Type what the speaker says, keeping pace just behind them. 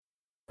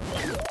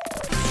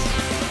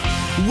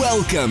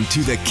Welcome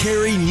to the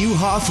Carey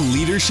Nieuwhof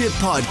Leadership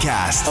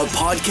Podcast, a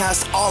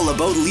podcast all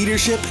about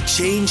leadership,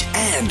 change,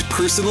 and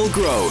personal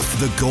growth.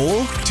 The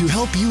goal? To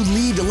help you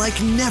lead like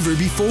never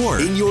before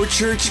in your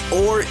church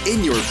or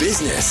in your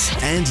business.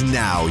 And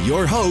now,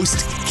 your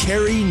host,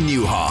 Carey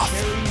Nieuwhof.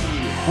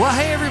 Well,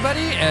 hey,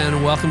 everybody,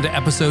 and welcome to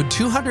episode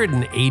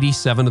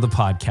 287 of the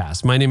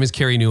podcast. My name is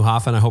Carey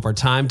Nieuwhof, and I hope our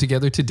time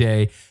together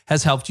today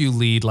has helped you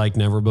lead like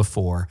never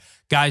before.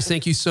 Guys,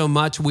 thank you so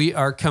much. We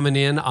are coming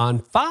in on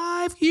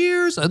 5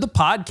 years of the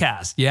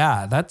podcast.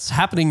 Yeah, that's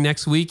happening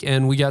next week,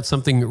 and we got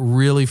something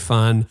really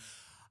fun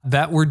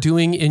that we're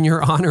doing in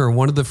your honor.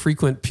 One of the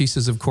frequent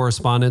pieces of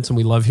correspondence, and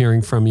we love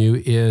hearing from you,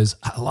 is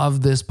I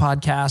love this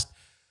podcast,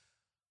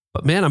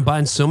 but man, I'm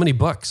buying so many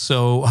books.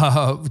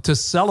 So to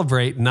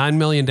celebrate 9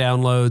 million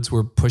downloads,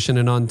 we're pushing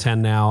it on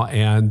 10 now,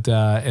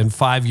 and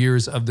 5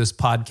 years of this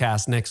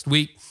podcast next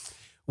week.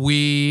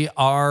 We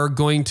are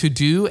going to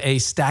do a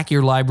Stack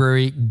Your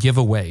Library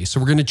giveaway. So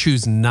we're going to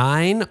choose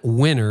 9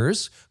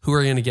 winners who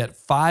are going to get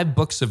 5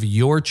 books of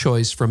your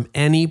choice from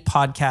any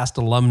podcast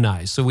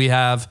alumni. So we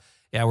have,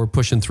 we're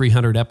pushing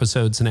 300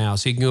 episodes now.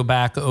 So you can go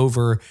back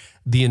over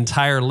the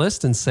entire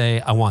list and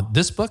say, I want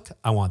this book,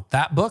 I want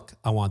that book,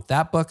 I want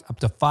that book, up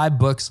to 5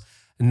 books.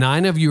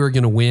 9 of you are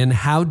going to win.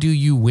 How do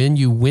you win?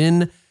 You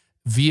win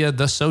via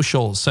the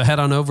socials. So head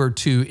on over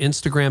to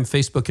Instagram,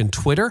 Facebook, and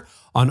Twitter.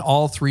 On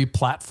all 3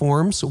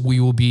 platforms,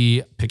 we will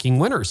be picking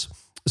winners.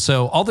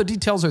 So all the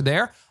details are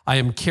there. I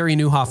am Carey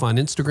Nieuwhof on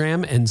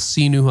Instagram and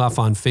C. Nieuwhof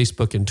on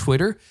Facebook and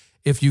Twitter.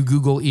 If you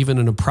Google even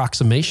an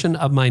approximation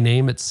of my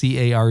name, it's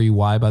Carey,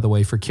 by the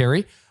way, for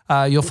Carey,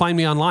 you'll find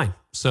me online.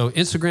 So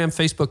Instagram,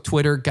 Facebook,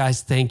 Twitter,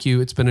 guys, thank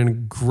you. It's been a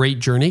great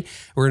journey.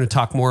 We're going to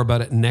talk more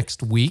about it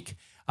next week.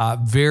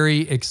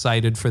 Very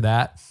excited for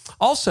that.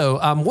 Also,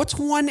 what's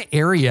one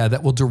area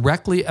that will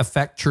directly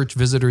affect church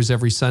visitors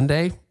every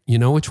Sunday? You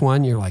know which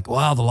one? You're like,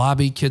 well, the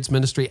lobby, kids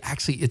ministry.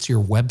 Actually, it's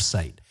your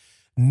website.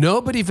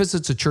 Nobody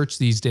visits a church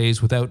these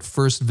days without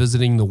first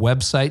visiting the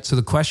website. So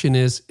the question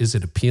is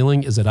it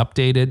appealing? Is it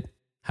updated?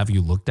 Have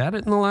you looked at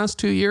it in the last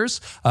 2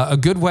 years? A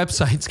good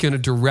website is going to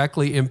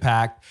directly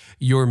impact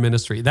your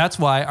ministry. That's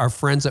why our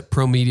friends at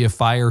Pro Media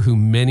Fire, who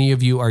many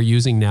of you are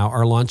using now,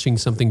 are launching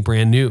something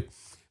brand new.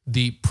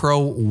 The Pro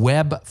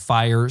Web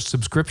Fire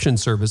subscription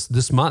service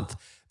this month.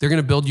 They're going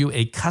to build you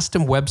a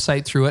custom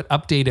website through it,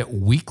 update it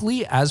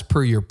weekly as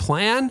per your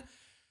plan.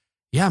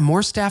 Yeah,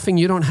 more staffing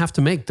you don't have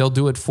to make. They'll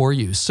do it for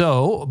you.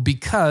 So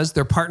because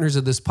they're partners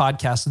of this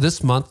podcast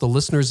this month, the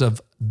listeners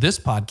of this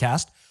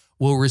podcast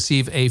will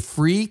receive a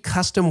free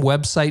custom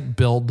website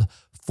build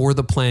for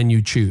the plan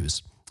you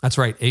choose. That's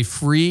right, a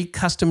free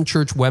custom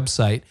church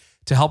website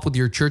to help with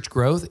your church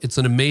growth. It's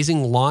an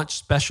amazing launch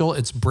special.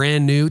 It's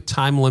brand new,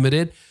 time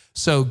limited.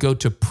 So go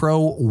to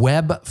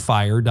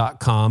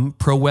prowebfire.com,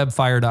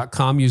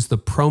 prowebfire.com. Use the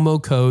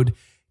promo code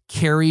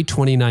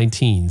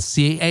CAREY2019,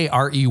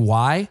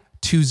 CAREY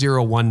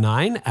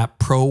 2019 at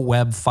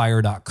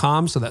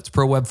prowebfire.com. So that's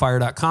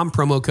prowebfire.com,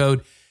 promo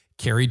code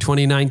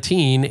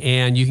CAREY2019,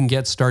 and you can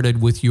get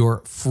started with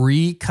your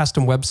free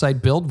custom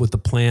website build with the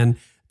plan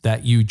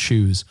that you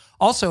choose.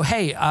 Also,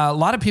 hey, a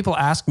lot of people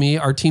ask me,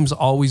 our team's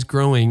always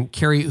growing.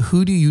 Carey,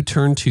 who do you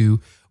turn to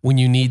when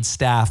you need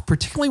staff,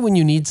 particularly when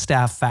you need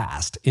staff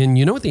fast? And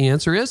you know what the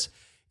answer is?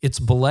 It's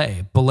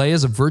Belay. Belay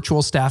is a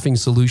virtual staffing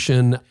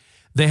solution.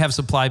 They have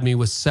supplied me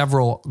with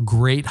several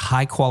great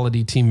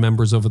high-quality team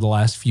members over the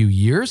last few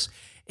years.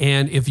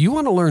 And if you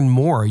want to learn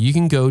more, you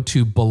can go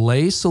to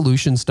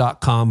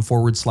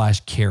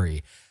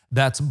belaysolutions.com/Carey.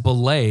 That's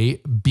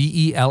Belay,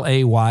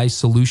 BELAY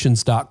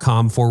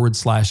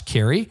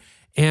solutions.com/Carey.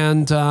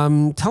 And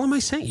tell them I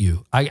sent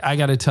you. I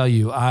got to tell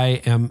you,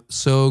 I am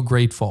so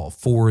grateful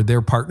for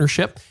their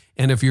partnership.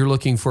 And if you're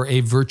looking for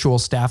a virtual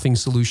staffing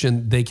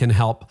solution, they can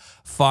help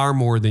far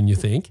more than you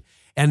think.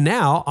 And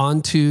now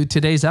on to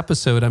today's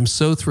episode. I'm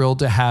so thrilled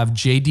to have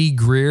J.D.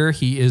 Greear.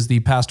 He is the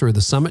pastor of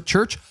the Summit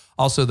Church,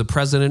 also the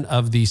president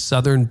of the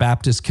Southern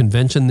Baptist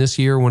Convention this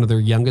year, one of their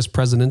youngest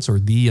presidents, or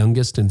the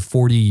youngest in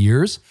 40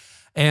 years.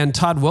 And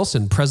Todd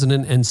Wilson,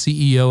 president and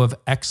CEO of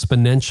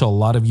Exponential. A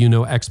lot of you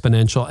know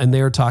Exponential, and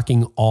they are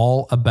talking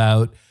all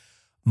about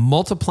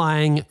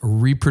multiplying,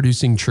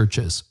 reproducing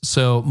churches.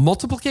 So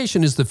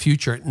multiplication is the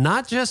future,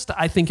 not just,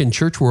 I think, in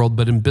church world,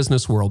 but in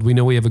business world. We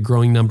know we have a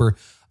growing number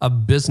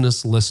of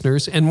business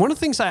listeners. And one of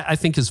the things I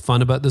think is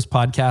fun about this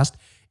podcast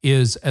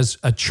is, as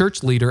a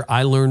church leader,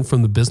 I learn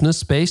from the business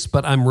space,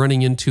 but I'm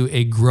running into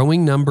a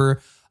growing number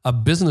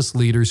of business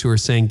leaders who are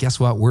saying, guess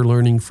what? We're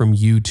learning from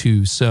you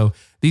too. So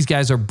these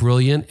guys are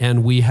brilliant,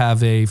 and we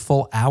have a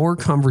full hour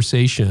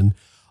conversation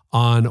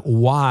on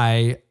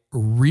why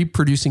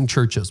reproducing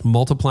churches,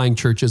 multiplying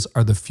churches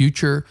are the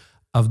future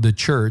of the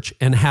church,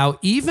 and how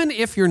even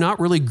if you're not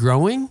really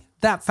growing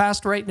that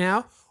fast right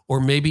now, or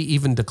maybe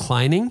even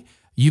declining,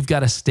 you've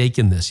got a stake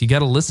in this. You got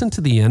to listen to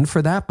the end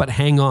for that, but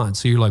hang on.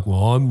 So you're like,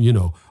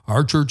 well,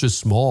 our church is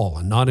small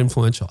and not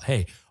influential.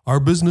 Hey, our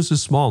business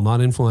is small, not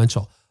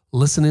influential.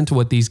 Listen into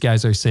what these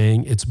guys are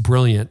saying. It's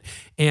brilliant.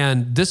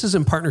 And this is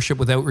in partnership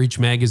with Outreach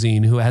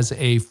Magazine, who has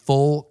a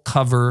full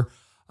cover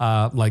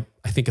I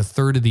think a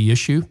third of the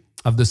issue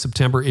of the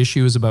September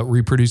issue is about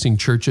reproducing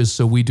churches.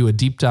 So we do a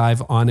deep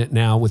dive on it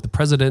now with the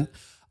president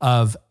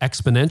of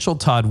Exponential,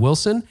 Todd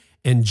Wilson,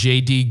 and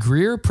J.D.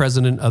 Greear,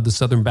 president of the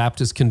Southern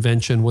Baptist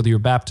Convention. Whether you're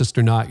Baptist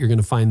or not, you're going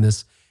to find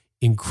this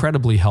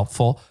incredibly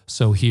helpful.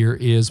 So here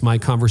is my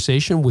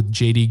conversation with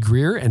J.D.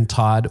 Greear and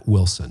Todd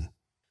Wilson.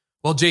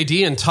 Well,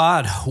 J.D. and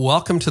Todd,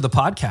 welcome to the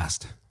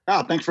podcast.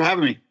 Oh, thanks for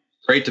having me.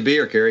 Great to be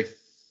here, Carey.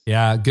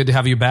 Yeah, good to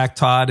have you back,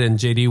 Todd, and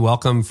J.D.,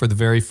 welcome for the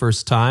very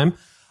first time.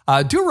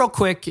 Do a real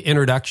quick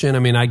introduction. I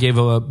mean, I gave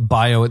a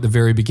bio at the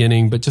very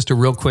beginning, but just a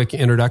real quick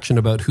introduction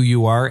about who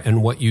you are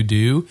and what you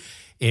do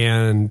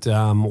and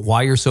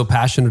why you're so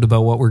passionate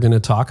about what we're going to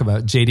talk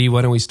about. JD,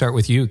 why don't we start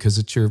with you because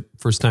it's your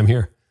first time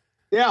here?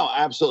 Yeah,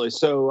 absolutely.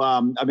 So,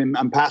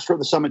 I'm pastor of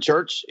the Summit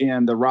Church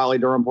in the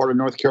Raleigh-Durham part of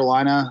North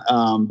Carolina.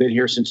 Been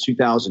here since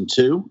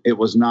 2002. It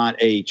was not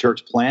a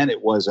church plant.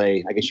 It was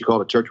I guess you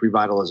call it a church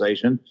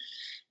revitalization.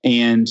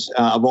 And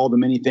of all the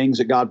many things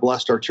that God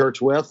blessed our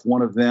church with,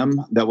 one of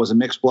them that was a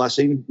mixed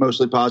blessing,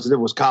 mostly positive,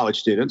 was college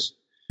students.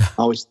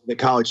 The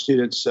college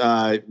students,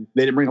 they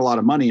didn't bring a lot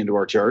of money into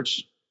our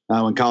church.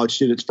 When college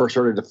students first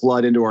started to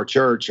flood into our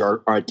church,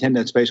 our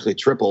attendance basically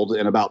tripled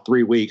in about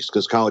 3 weeks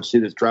because college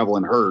students travel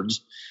in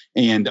herds.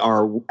 And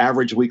our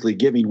average weekly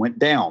giving went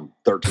down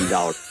 $13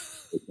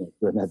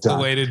 during that time. That's the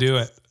way to do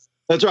it.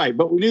 That's right.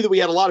 But we knew that we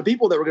had a lot of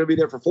people that were going to be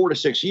there for 4 to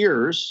 6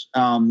 years.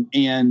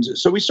 And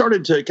so we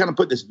started to kind of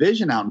put this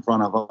vision out in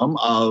front of them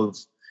of,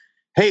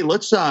 hey,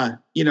 let's,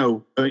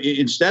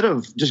 instead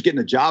of just getting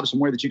a job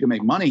somewhere that you can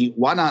make money,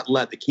 why not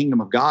let the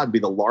kingdom of God be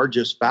the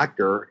largest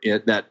factor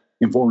that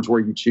informs where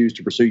you choose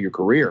to pursue your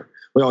career?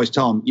 We always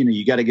tell them,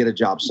 you got to get a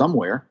job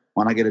somewhere.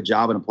 Why not get a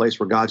job in a place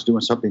where God's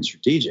doing something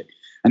strategic?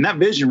 And that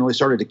vision really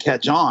started to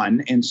catch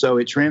on. And so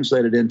it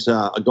translated into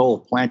a goal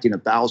of planting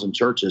 1,000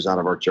 churches out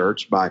of our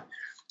church by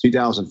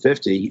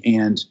 2050.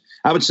 And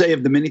I would say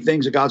of the many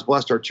things that God's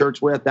blessed our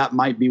church with, that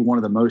might be one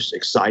of the most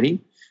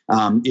exciting,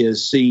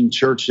 is seeing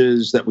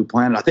churches that we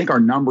planted. I think our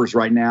numbers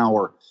right now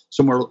are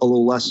somewhere a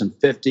little less than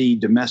 50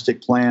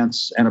 domestic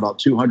plants and about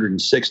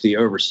 260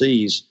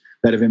 overseas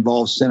that have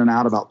involved sending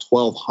out about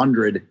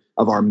 1,200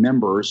 of our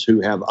members who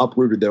have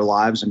uprooted their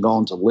lives and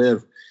gone to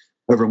live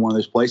over in one of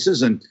those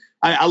places. And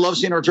I love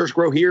seeing our church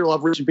grow here. I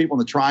love reaching people in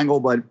the triangle,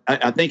 but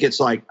I think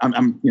it's like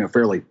I'm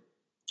fairly.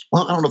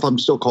 Well, I don't know if I'm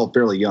still called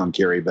fairly young,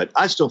 Carey, but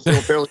I still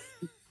feel fairly.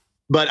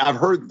 But I've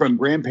heard from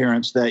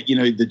grandparents that,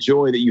 the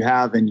joy that you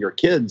have in your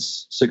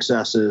kids'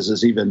 successes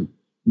is even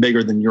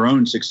bigger than your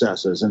own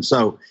successes. And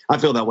so I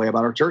feel that way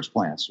about our church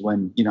plants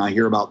when, I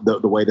hear about the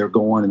way they're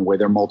going and the way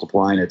they're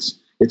multiplying.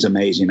 It's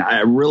amazing. I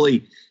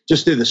really,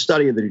 just through the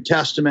study of the New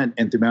Testament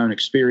and through my own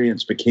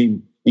experience,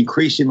 became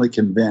increasingly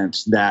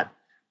convinced that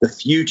the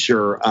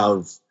future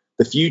of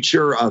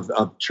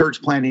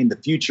church planting, the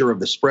future of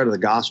the spread of the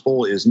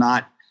gospel is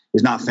not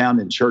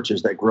found in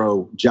churches that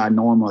grow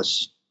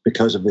ginormous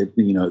because of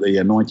the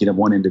anointing of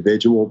one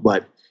individual,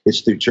 but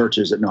it's through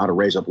churches that know how to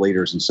raise up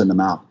leaders and send them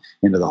out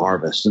into the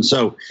harvest. And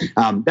so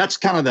that's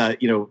kind of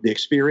the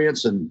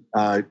experience and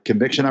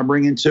conviction I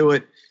bring into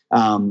it.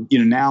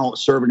 Now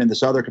serving in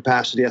this other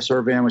capacity I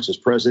serve in, which is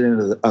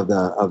president of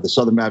the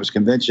Southern Baptist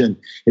Convention,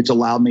 it's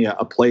allowed me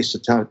a place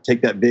to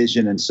take that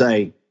vision and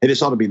say, hey,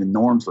 this ought to be the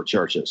norm for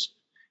churches.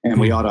 And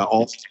we ought to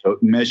also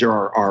measure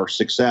our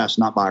success,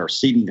 not by our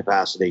seating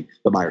capacity,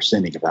 but by our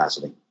sending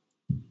capacity.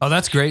 Oh,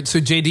 that's great. So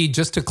JD,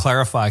 just to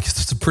clarify, because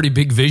it's a pretty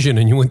big vision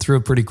and you went through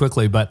it pretty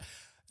quickly, but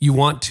you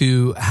want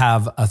to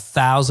have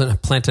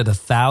planted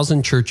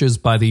 1,000 churches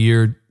by the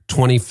year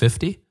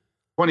 2050?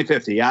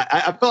 2050.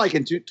 I feel like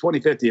in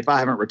 2050, if I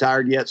haven't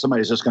retired yet,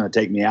 somebody's just going to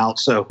take me out.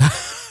 So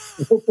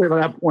hopefully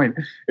by that point,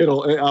 I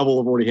will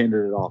have already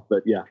handed it off.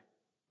 But yeah.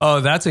 Oh,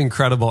 that's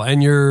incredible.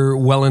 And you're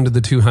well into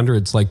the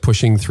 200s, like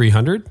pushing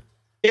 300?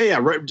 Yeah.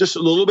 Right. Just a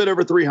little bit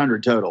over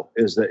 300 total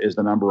is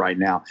the number right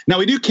now. Now,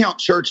 we do count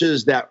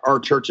churches that our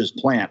churches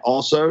plant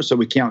also. So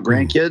we count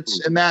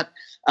grandkids in that.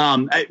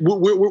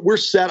 We're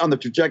set on the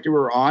trajectory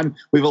we're on.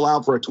 We've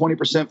allowed for a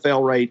 20%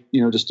 fail rate,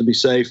 just to be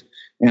safe.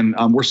 And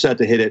we're set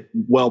to hit it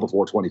well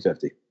before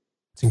 2050.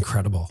 It's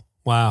incredible.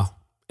 Wow.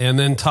 And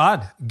then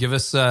Todd, give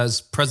us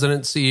as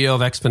president, CEO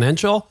of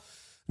Exponential,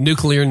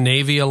 nuclear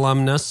Navy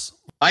alumnus.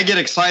 I get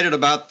excited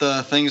about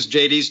the things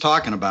JD's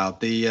talking about,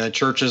 the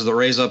churches that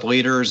raise up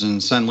leaders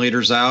and send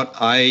leaders out.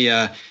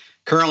 I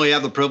currently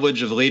have the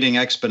privilege of leading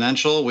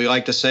Exponential. We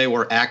like to say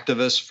we're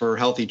activists for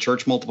healthy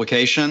church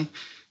multiplication.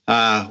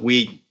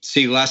 We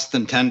see less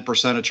than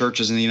 10% of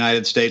churches in the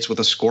United States with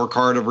a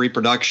scorecard of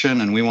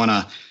reproduction, and we want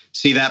to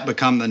see that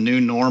become the new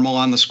normal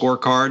on the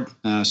scorecard.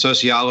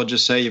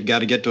 Sociologists say you've got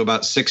to get to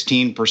about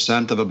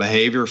 16% of a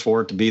behavior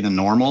for it to be the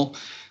normal.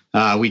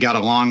 We got a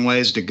long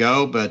ways to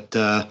go, but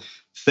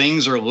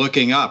things are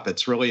looking up.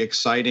 It's really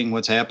exciting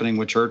what's happening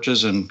with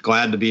churches, and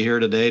glad to be here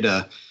today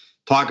to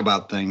talk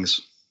about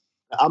things.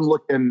 I'm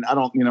looking, I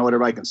don't what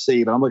everybody can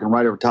see, but I'm looking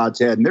right over Todd's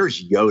head, and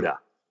there's Yoda.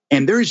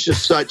 And there's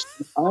just such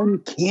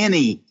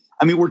uncanny,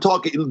 we're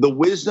talking the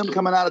wisdom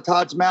coming out of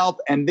Todd's mouth,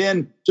 and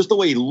then just the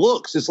way he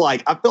looks. It's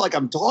like, I feel like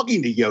I'm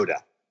talking to Yoda.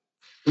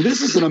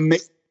 This is an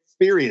amazing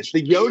experience.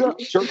 The Yoda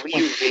church.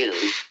 You will.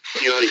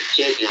 You're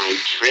Jedi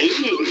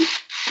training,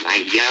 my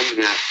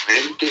young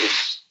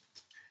apprentice.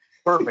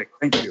 Perfect.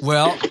 Thank you.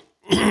 Well,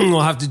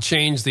 we'll have to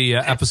change the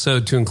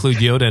episode to include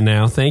Yoda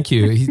now. Thank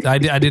you. I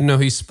didn't know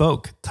he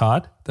spoke.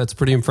 Todd, that's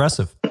pretty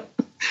impressive.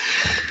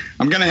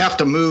 I'm going to have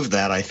to move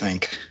that, I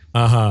think.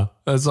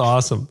 That's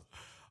awesome.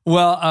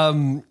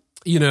 Well,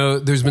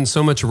 there's been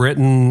so much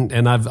written,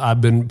 and I've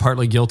been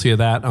partly guilty of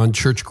that, on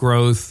church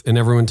growth, and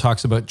everyone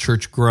talks about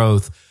church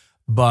growth.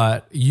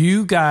 But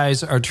you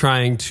guys are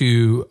trying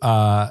to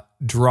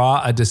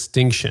draw a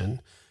distinction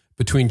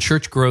between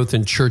church growth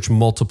and church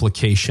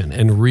multiplication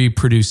and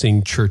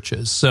reproducing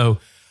churches. So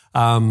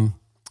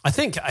I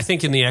think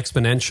in the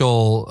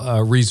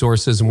exponential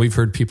resources, and we've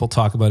heard people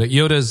talk about it,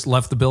 Yoda's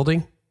left the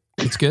building.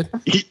 It's good.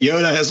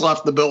 Yoda has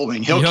left the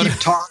building. He'll keep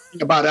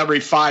talking about every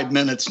 5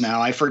 minutes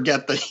now. I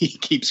forget that he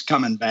keeps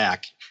coming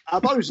back. I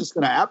thought he was just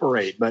going to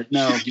apparate, but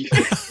no.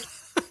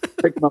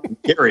 Pick him up and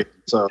carry it.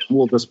 So I'm a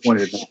little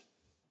disappointed in that.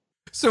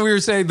 So we were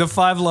saying the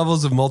 5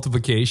 levels of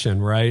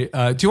multiplication, right?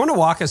 Do you want to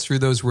walk us through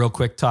those real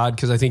quick, Todd?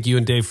 Because I think you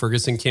and Dave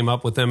Ferguson came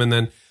up with them. And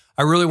then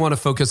I really want to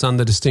focus on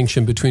the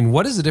distinction between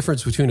what is the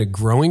difference between a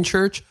growing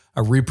church,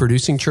 a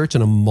reproducing church,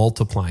 and a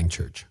multiplying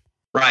church.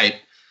 Right.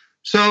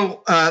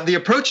 So the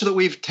approach that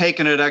we've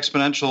taken at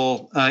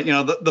Exponential,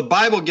 the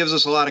Bible gives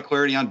us a lot of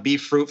clarity on be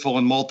fruitful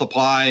and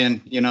multiply.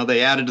 And,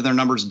 they added to their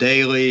numbers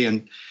daily.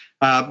 And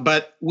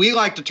but we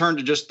like to turn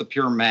to just the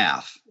pure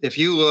math. If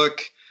you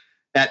look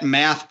at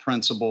math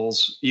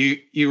principles,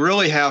 you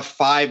really have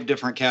 5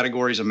 different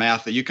categories of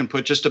math that you can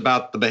put just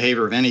about the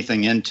behavior of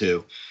anything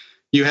into.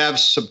 You have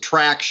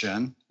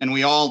subtraction, and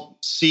we all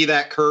see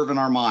that curve in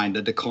our mind,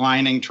 a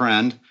declining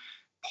trend,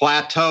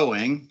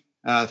 plateauing,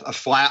 a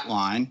flat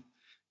line,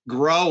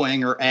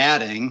 growing or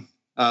adding,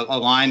 a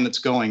line that's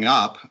going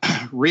up.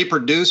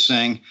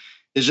 Reproducing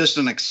is just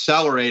an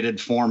accelerated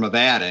form of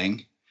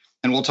adding.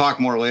 And we'll talk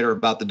more later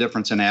about the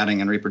difference in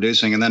adding and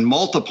reproducing. And then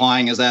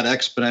multiplying is that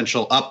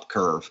exponential up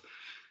curve.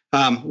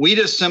 We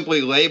just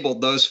simply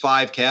labeled those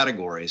 5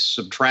 categories: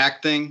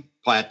 subtracting,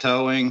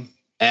 plateauing,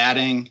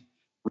 adding,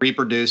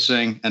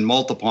 reproducing, and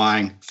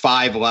multiplying,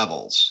 5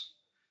 levels.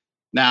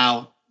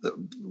 Now,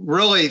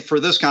 really for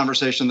this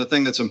conversation, the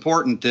thing that's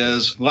important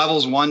is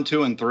levels 1,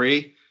 2, and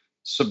 3,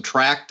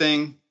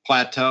 subtracting,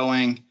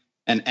 plateauing,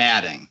 and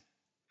adding.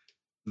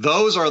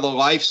 Those are the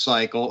life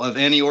cycle of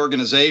any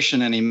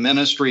organization, any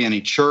ministry, any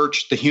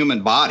church, the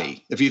human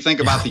body. If you think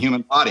about the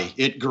human body,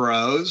 it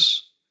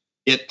grows,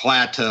 it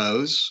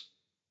plateaus,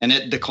 and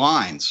it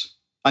declines.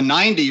 A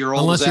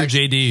 90-year-old, unless you're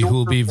JD, who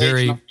will be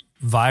very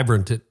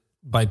vibrant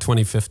by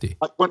 2050.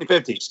 By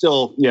 2050,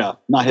 still,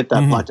 not hit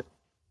that plateau.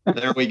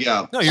 There we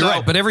go. No, you're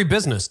right. But every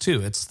business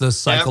too. It's the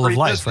cycle of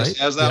life, right?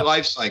 Has that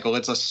life cycle.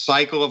 It's a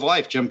cycle of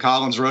life. Jim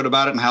Collins wrote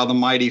about it in How the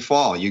Mighty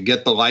Fall. You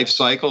get the life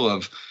cycle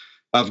of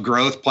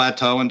growth,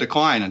 plateau, and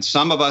decline. And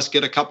some of us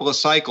get a couple of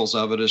cycles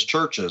of it as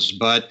churches.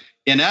 But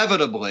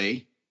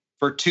inevitably,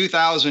 for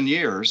 2,000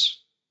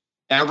 years,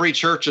 every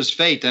church's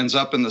fate ends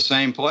up in the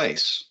same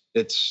place.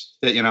 It's,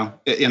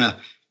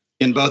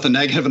 in both a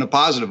negative and a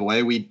positive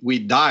way, we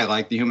die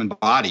like the human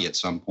body at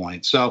some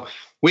point. So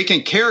we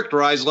can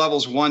characterize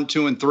levels 1,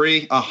 2, and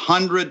 3.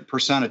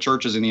 100% of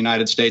churches in the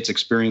United States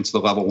experience the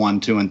level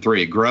 1, 2, and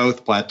 3,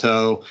 growth,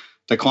 plateau,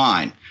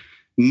 decline.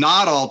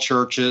 Not all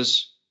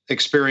churches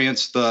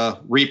experience the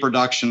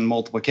reproduction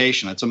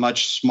multiplication. It's a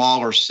much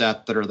smaller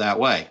set that are that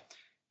way.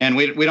 And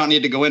we don't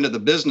need to go into the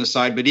business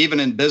side, but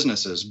even in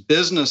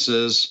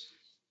businesses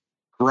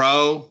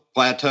grow,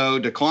 plateau,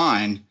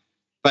 decline,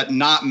 but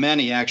not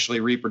many actually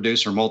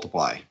reproduce or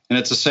multiply. And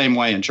it's the same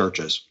way in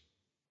churches.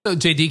 So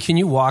JD, can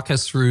you walk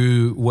us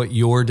through what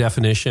your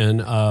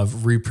definition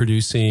of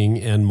reproducing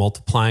and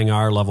multiplying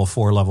are, level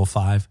 4, level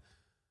 5?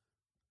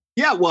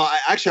 Yeah, well,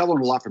 I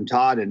learned a lot from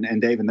Todd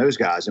and Dave and those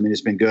guys. I mean,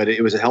 it's been good.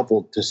 It was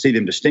helpful to see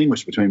them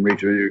distinguish between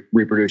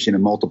reproducing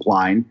and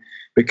multiplying.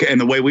 And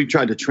the way we've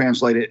tried to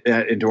translate it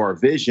into our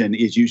vision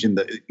is using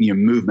the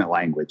movement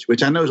language,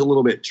 which I know is a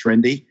little bit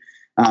trendy.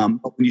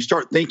 But when you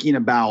start thinking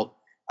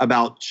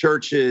about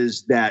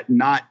churches that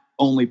not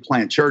only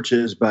plant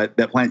churches, but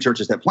that plant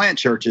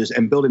churches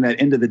and building that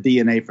into the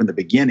DNA from the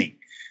beginning.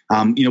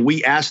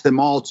 We asked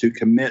them all to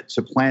commit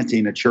to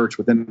planting a church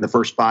within the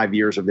first 5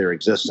 years of their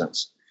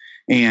existence.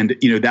 And,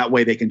 that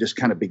way they can just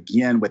kind of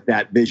begin with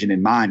that vision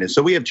in mind. And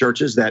so we have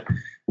churches that,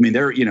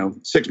 they're,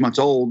 6 months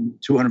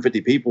old,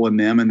 250 people in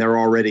them, and they're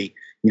already,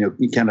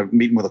 kind of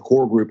meeting with a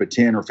core group of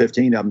 10 or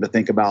 15 of them to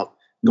think about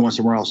going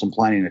somewhere else and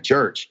planting a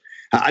church.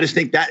 I just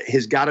think that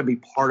has got to be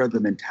part of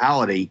the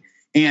mentality.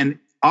 And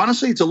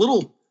honestly,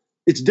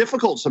 it's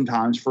difficult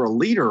sometimes for a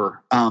leader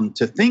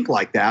to think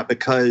like that,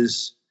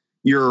 because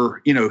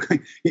your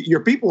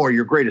people are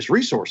your greatest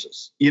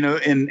resources,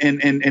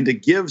 and to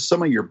give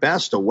some of your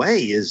best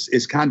away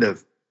is kind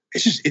of,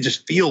 it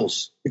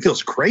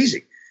feels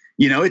crazy.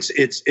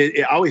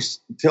 I always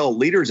tell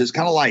leaders, it's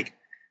kind of like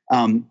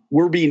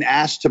we're being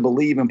asked to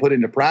believe and put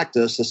into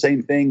practice the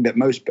same thing that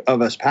most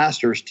of us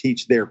pastors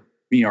teach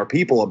our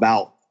people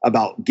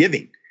about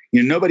giving.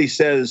 Nobody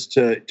says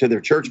to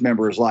their church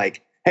members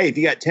like, hey, if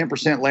you got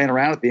 10% laying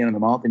around at the end of the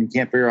month and you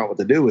can't figure out what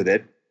to do with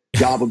it,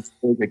 God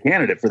would be a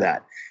candidate for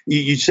that.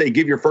 You say,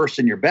 give your first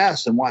and your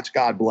best and watch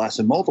God bless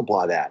and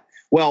multiply that.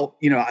 Well,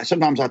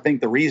 sometimes I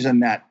think the reason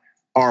that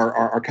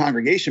our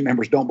congregation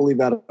members don't believe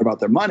that about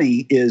their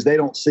money is they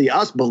don't see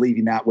us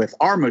believing that with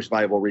our most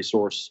valuable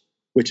resource,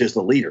 which is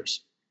the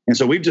leaders. And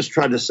so we've just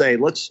tried to say,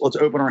 let's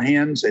open our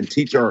hands and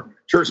teach our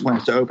church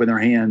plants to open their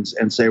hands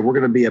and say, we're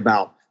going to be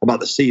about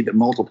the seed that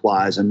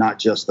multiplies and not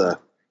just the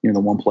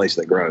one place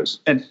that grows.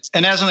 And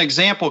as an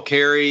example,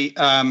 Carey,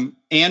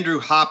 Andrew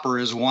Hopper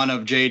is one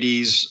of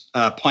JD's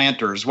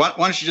planters. Why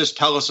don't you just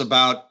tell us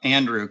about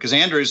Andrew? Because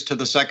Andrew's to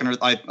the second,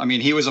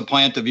 he was a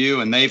plant of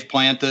you and they've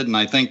planted, and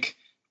I think,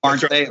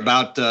 aren't they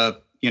about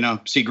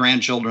see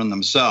grandchildren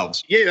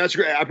themselves? Yeah, that's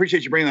great. I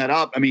appreciate you bringing that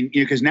up.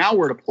 Because now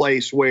we're at a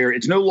place where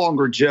it's no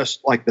longer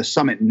just like the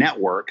Summit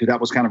Network, because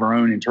that was kind of our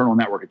own internal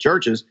network of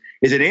churches.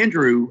 Is it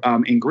Andrew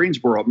in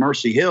Greensboro at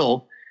Mercy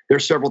Hill?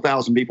 There's several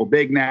thousand people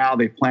big now.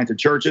 They've planted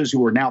churches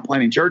who are now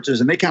planting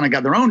churches, and they kind of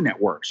got their own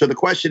network. So the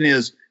question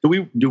is,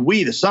 do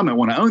we, the Summit,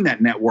 want to own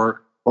that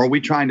network, or are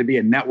we trying to be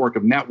a network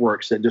of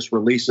networks that just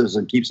releases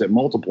and keeps it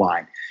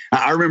multiplying?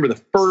 I remember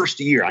the first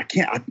year, I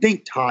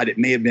think, Todd, it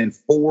may have been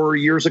 4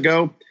 years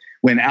ago,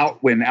 when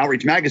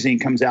Outreach Magazine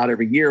comes out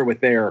every year with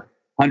their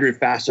 100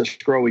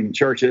 fastest growing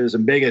churches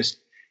and biggest,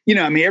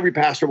 every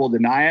pastor will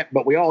deny it,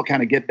 but we all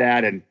kind of get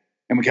that. And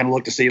we kind of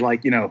look to see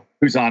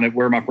who's on it,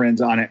 where are my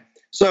friends on it.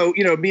 So,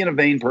 being a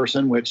vain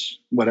person, which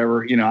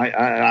whatever,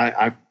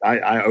 I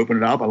open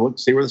it up, I look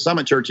to see where the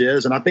Summit Church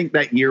is. And I think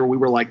that year we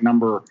were like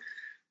number,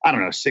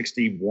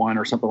 61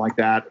 or something like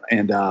that.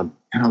 And I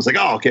was like,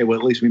 oh, okay, well,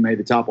 at least we made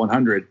the top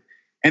 100.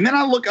 And then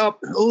I look up,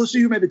 let's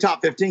see who made the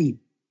top 15.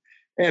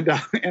 And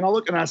I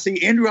look and I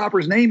see Andrew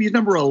Hopper's name. He's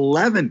number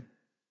 11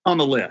 on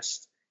the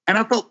list. And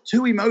I felt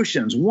two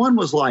emotions. One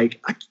was like,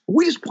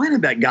 we just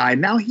planted that guy.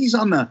 And now he's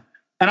on the,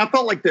 and I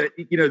felt like I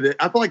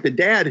felt like the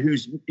dad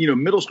whose,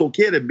 middle school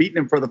kid had beaten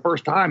him for the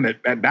first time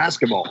at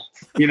basketball,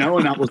 and I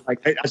was like,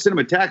 I sent him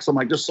a text. I'm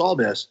like, just saw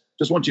this.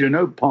 Just want you to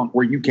know, punk,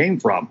 where you came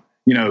from.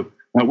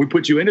 We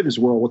put you into this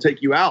world. We'll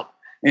take you out.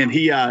 And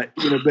he, but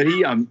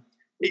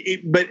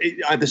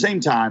at the same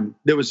time,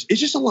 it's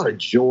just a lot of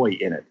joy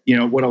in it.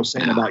 What I was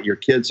saying about your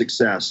kid's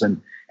success.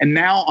 And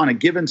now on a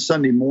given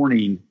Sunday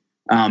morning,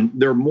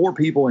 there are more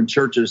people in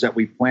churches that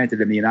we've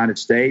planted in the United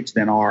States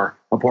than are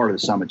a part of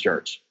the Summit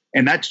Church.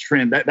 And that's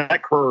trend,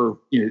 that curve,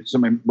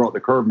 somebody brought the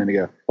curve a minute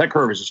ago, that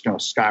curve is just going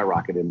to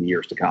skyrocket in the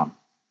years to come.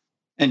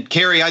 And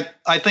Carey,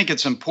 I think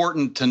it's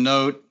important to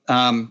note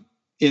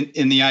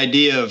in the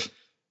idea of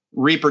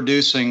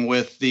reproducing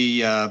with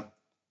the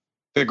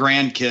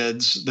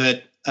grandkids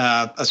that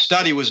a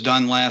study was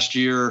done last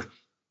year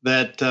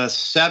that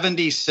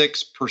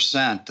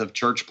 76% of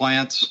church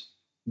plants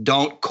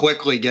don't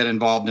quickly get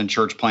involved in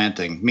church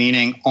planting,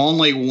 meaning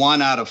only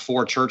 1 out of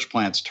 4 church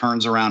plants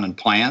turns around and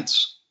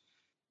plants.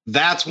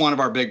 That's one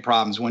of our big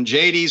problems. When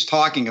JD's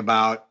talking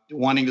about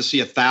wanting to see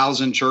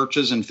 1,000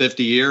 churches in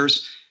 50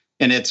 years,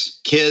 and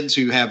it's kids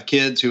who have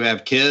kids who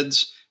have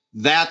kids,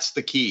 that's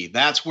the key.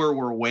 That's where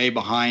we're way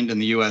behind in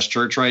the U.S.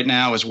 church right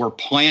now, is we're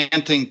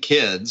planting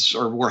kids,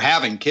 or we're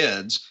having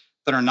kids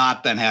that are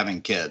not then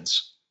having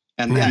kids.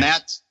 And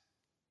that's...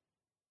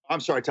 I'm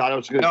sorry, Todd, I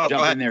was going to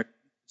jump in there.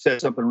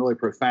 Said something really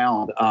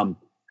profound.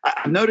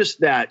 I've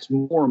noticed that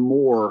more and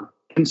more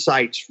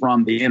insights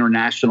from the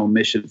international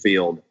mission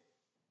field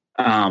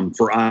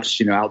for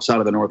us, outside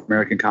of the North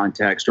American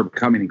context, are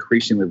becoming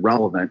increasingly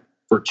relevant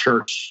for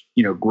church,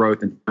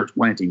 growth and church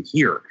planting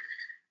here.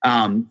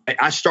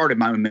 I started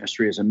my own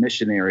ministry as a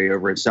missionary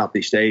over in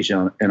Southeast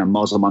Asia in a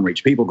Muslim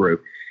unreached people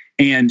group.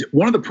 And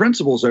one of the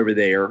principles over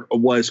there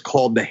was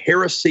called the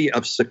heresy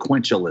of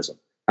sequentialism.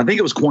 I think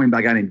it was coined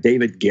by a guy named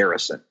David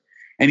Garrison.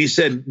 And he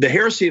said, the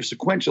heresy of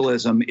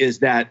sequentialism is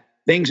that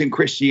things in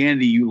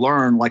Christianity you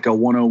learn like a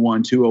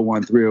 101,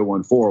 201,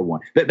 301,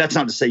 401. That's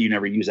not to say you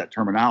never use that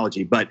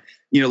terminology, but,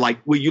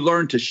 you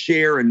learn to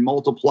share and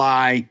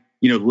multiply,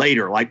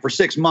 later. Like for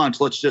 6 months,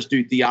 let's just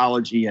do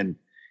theology. And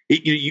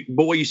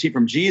but what you see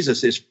from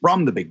Jesus is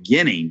from the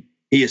beginning,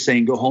 he is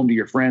saying, go home to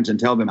your friends and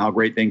tell them how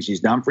great things he's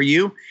done for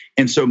you.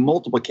 And so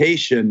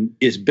multiplication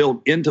is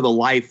built into the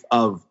life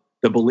of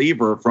the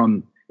believer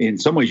from, in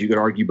some ways you could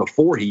argue,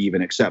 before he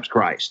even accepts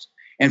Christ.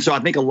 And so I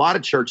think a lot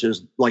of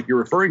churches, like you're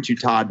referring to,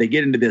 Todd, they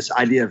get into this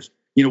idea of,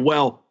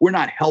 we're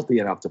not healthy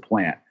enough to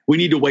plant. We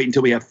need to wait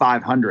until we have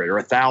 500 or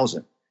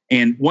 1,000.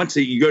 And once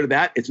you go to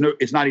that, it's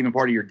not even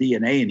part of your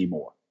DNA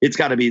anymore. It's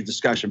got to be a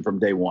discussion from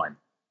day one.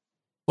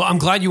 Well, I'm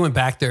glad you went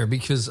back there,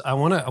 because I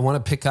want to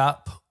pick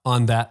up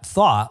on that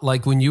thought.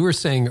 Like when you were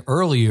saying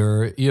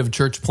earlier, you have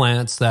church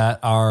plants that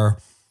are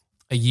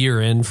a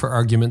year in, for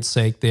argument's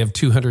sake, they have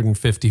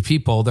 250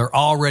 people. They're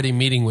already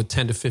meeting with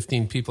 10 to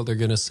 15 people they're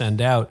going to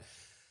send out.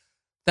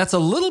 That's a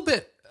little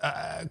bit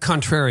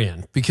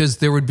contrarian, because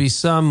there would be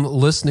some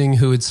listening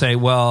who would say,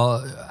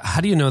 well, how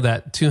do you know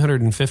that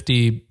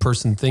 250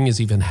 person thing is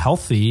even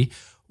healthy?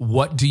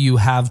 What do you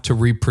have to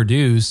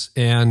reproduce?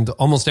 And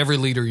almost every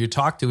leader you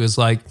talk to is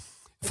like,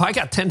 if I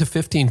got 10 to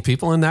 15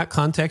 people in that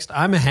context,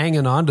 I'm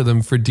hanging on to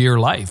them for dear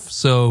life.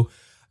 So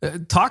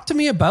Talk to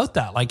me about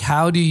that. Like,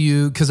 how do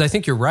you, because I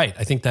think you're right.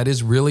 I think that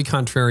is really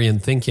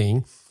contrarian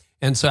thinking.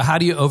 And so how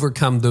do you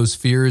overcome those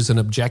fears and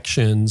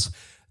objections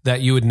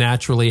that you would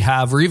naturally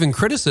have, or even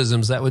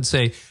criticisms that would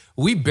say,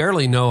 we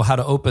barely know how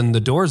to open the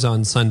doors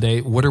on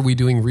Sunday. What are we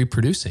doing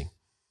reproducing?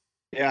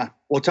 Yeah.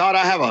 Well, Todd,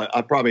 I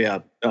have probably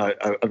a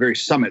very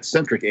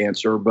summit-centric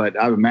answer, but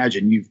I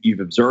imagine you've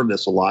observed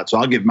this a lot. So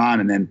I'll give mine,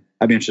 and then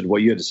I'd be interested in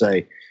what you had to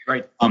say.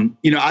 Right.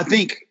 I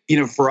think,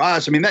 for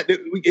us, I mean,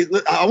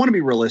 I want to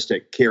be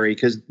realistic, Carey,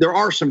 because there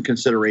are some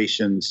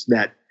considerations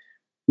that,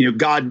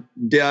 God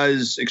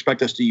does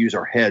expect us to use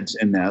our heads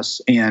in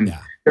this. And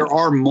there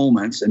are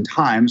moments and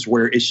times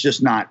where it's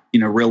just not,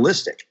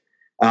 realistic.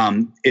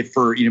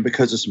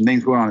 Because of some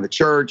things going on in the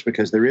church,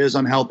 because there is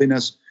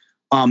unhealthiness.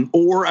 I'll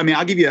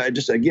give you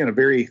a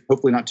very,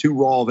 hopefully not too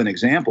raw of an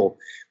example,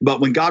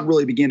 but when God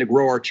really began to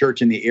grow our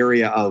church in the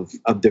area of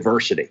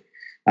diversity,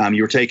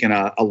 you were taking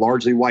a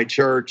largely white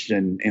church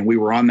and we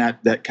were on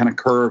that kind of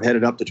curve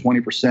headed up to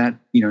 20%,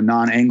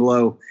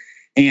 non-Anglo.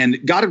 And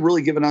God had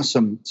really given us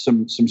some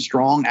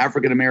strong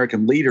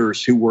African-American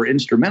leaders who were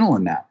instrumental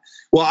in that.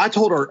 Well, I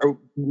told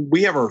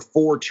we have our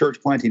 4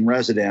 church planting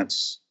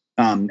residents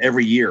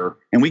every year,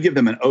 and we give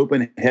them an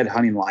open head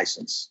hunting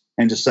license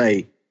and just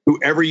say,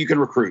 whoever you can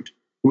recruit,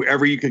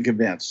 whoever you can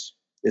convince,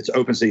 it's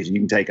open season,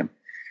 you can take them.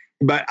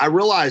 But I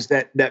realized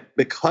that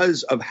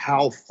because of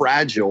how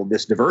fragile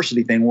this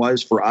diversity thing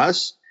was for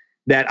us,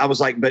 that I was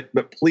like,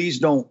 but please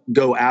don't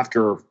go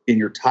after in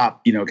your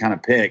top, kind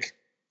of pick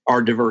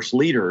our diverse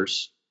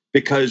leaders,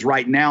 because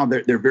right now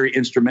they're very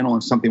instrumental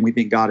in something we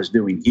think God is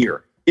doing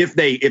here. If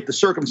the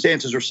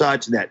circumstances are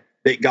such that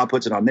God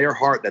puts it on their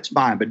heart, that's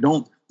fine. But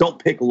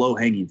don't pick low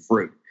hanging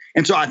fruit.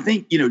 And so I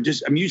think,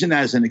 I'm using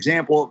that as an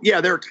example. Yeah,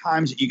 there are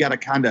times that you got to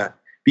kind of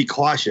be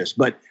cautious,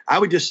 but I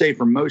would just say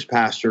for most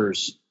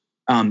pastors,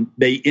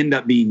 they end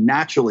up being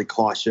naturally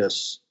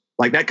cautious.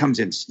 Like that comes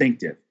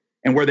instinctive,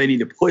 and where they need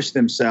to push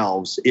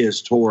themselves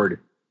is toward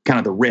kind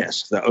of the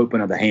risk, the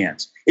open of the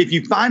hands. If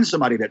you find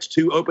somebody that's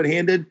too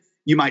open-handed,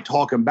 you might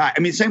talk them back. I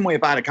mean, same way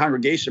if I had a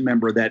congregation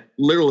member that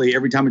literally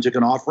every time we took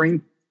an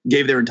offering,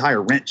 gave their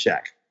entire rent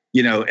check,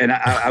 and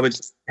I would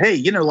say,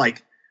 hey,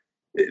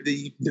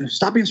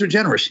 stop being so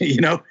generous,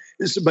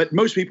 But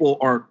most people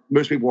are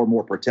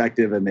more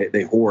protective, and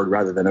they hoard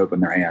rather than open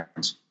their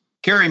hands.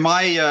 Carey,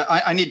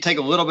 I need to take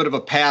a little bit of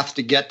a path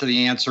to get to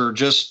the answer,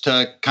 just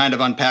to kind of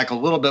unpack a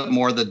little bit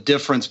more the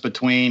difference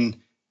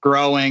between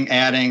growing,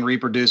 adding,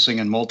 reproducing,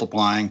 and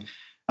multiplying.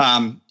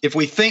 If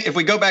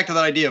we go back to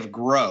that idea of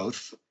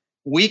growth,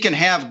 we can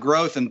have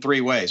growth in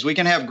 3 ways. We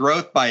can have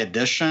growth by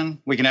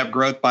addition. We can have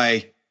growth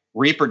by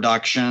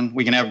reproduction.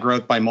 We can have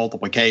growth by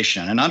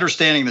multiplication. And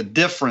understanding the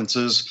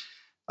differences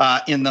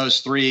in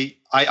those 3,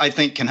 I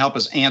think, can help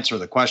us answer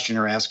the question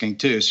you're asking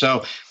too.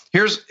 So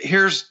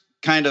here's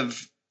kind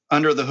of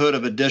under the hood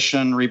of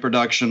addition,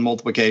 reproduction,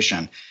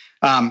 multiplication.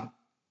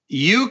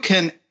 You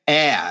can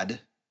add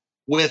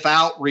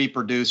without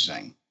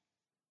reproducing.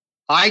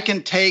 I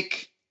can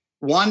take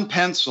one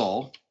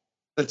pencil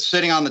that's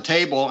sitting on the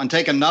table and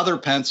take another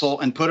pencil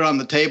and put it on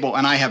the table,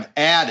 and I have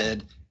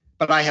added,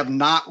 but I have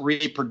not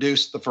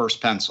reproduced the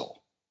first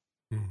pencil.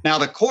 Now,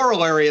 the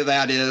corollary of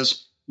that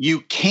is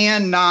you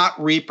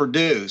cannot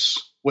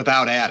reproduce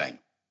without adding.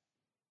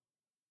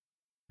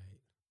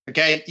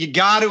 Okay, you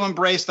got to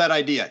embrace that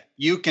idea.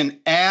 You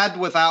can add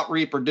without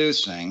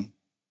reproducing,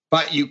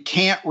 but you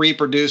can't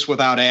reproduce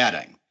without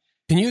adding.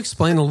 Can you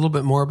explain a little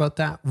bit more about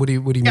that? What do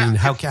you mean?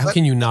 How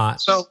can you not?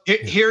 So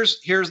here's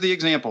the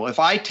example. If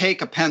I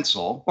take a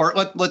pencil, or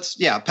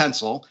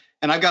pencil,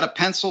 and I've got a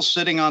pencil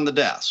sitting on the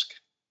desk,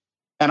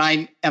 and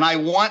I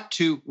want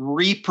to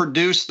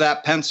reproduce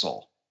that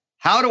pencil.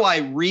 How do I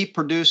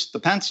reproduce the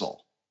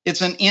pencil?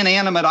 It's an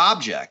inanimate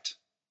object.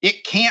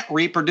 It can't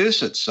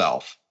reproduce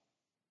itself.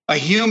 A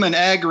human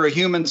egg or a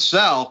human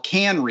cell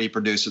can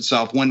reproduce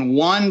itself. When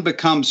 1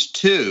 becomes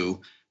 2,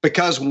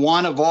 because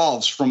 1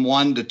 evolves from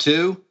 1 to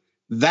 2,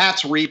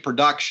 that's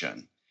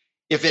reproduction.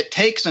 If it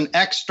takes an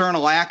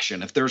external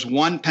action, if there's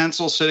 1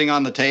 pencil sitting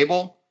on the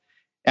table,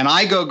 and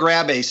I go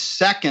grab a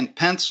second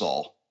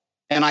pencil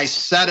and I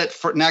set it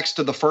next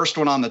to the first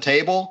one on the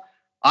table,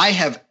 I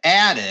have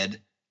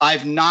added,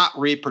 I've not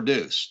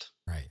reproduced.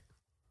 Right.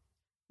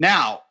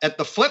 Now, at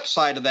the flip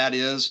side of that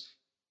is,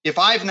 if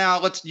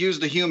let's use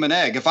the human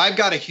egg. If I've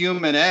got a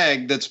human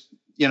egg that's,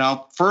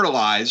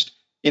 fertilized,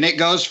 and it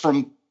goes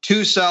from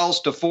 2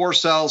 cells to 4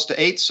 cells to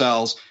 8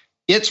 cells,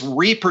 it's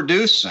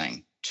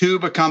reproducing. 2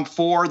 become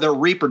 4, they're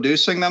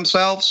reproducing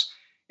themselves,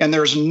 and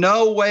there's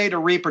no way to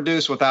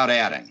reproduce without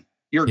adding.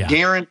 You're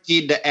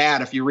guaranteed to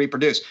add if you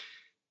reproduce.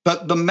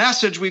 But the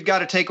message we've got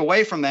to take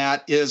away from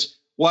that is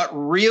what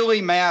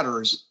really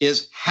matters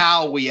is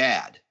how we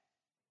add.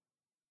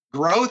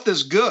 Growth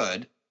is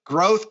good.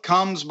 Growth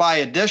comes by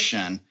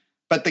addition,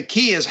 but the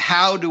key is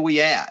how do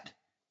we add?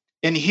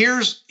 And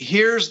here's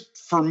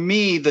for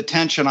me the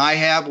tension I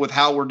have with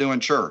how we're doing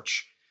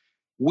church.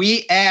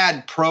 We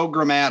add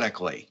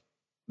programmatically.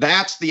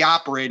 That's the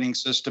operating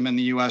system in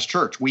the U.S.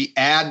 church. We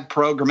add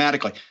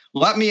programmatically.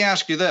 Let me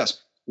ask you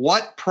this.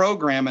 what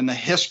program in the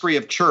history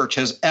of church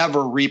has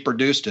ever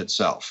reproduced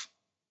itself?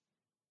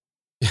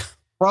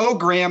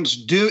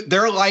 Programs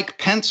they're like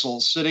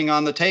pencils sitting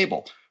on the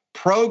table.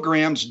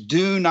 Programs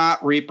do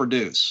not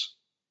reproduce.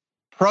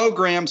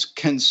 Programs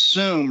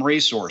consume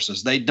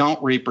resources. They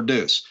don't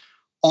reproduce.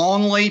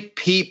 Only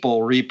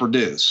people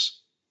reproduce.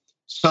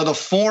 So the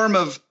form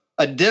of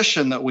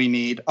addition that we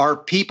need are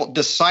people,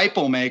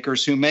 disciple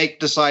makers who make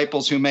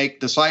disciples who make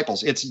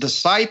disciples. It's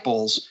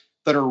disciples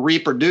that are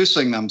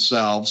reproducing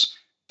themselves.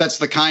 That's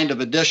the kind of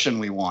addition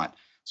we want.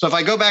 So if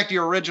I go back to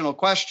your original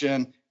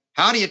question,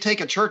 how do you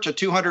take a church of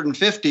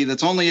 250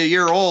 that's only a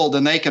year old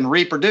and they can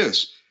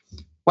reproduce?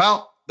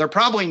 Well, they're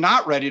probably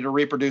not ready to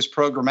reproduce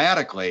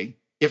programmatically.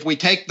 If we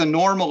take the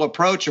normal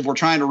approach of we're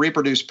trying to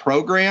reproduce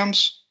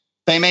programs,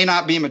 they may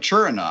not be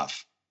mature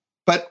enough.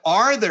 But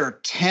are there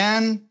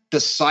 10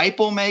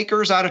 disciple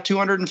makers out of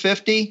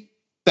 250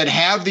 that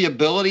have the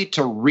ability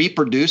to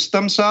reproduce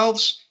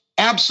themselves?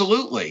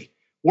 Absolutely.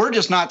 We're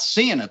just not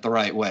seeing it the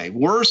right way.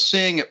 We're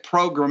seeing it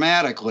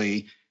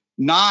programmatically,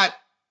 not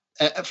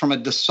from a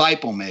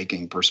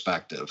disciple-making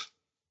perspective.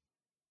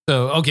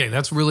 So, okay,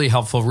 that's really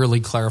helpful,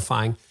 really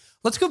clarifying.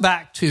 Let's go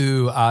back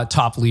to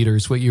top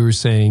leaders, what you were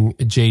saying,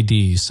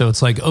 JD. So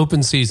it's like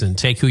open season,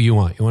 take who you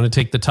want. You want to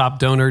take the top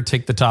donor,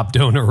 take the top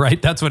donor,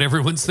 right? That's what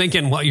everyone's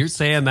thinking while you're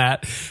saying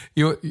that.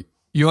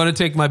 You want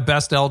to take my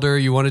best elder,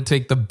 you want to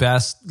take the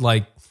best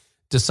like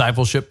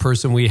discipleship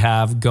person we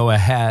have, go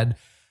ahead.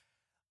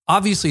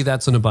 Obviously,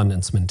 that's an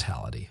abundance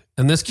mentality.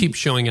 And this keeps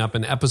showing up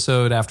in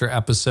episode after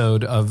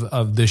episode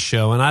of this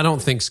show. And I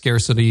don't think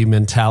scarcity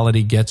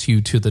mentality gets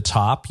you to the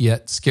top,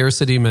 yet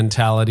scarcity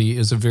mentality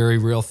is a very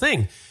real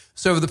thing.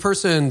 So the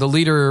person, the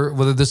leader,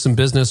 whether this is in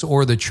business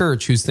or the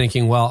church, who's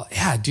thinking, well,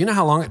 yeah, do you know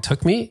how long it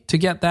took me to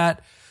get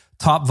that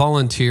top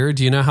volunteer?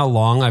 Do you know how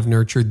long I've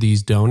nurtured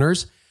these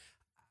donors?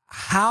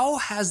 How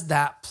has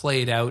that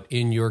played out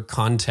in your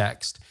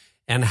context?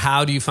 And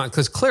how do you find,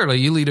 because clearly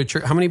you lead a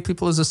church, how many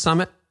people is a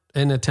summit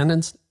in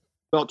attendance?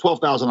 About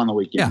 12,000 on the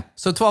weekend. Yeah.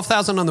 So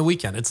 12,000 on the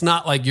weekend. It's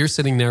not like you're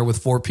sitting there with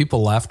 4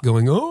 people left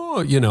going,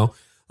 oh, you know,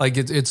 like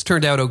it's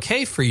turned out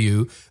okay for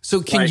you.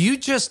 So can you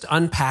just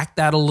unpack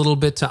that a little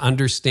bit to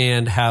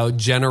understand how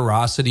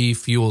generosity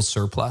fuels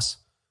surplus?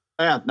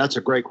 Yeah, that's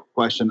a great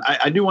question.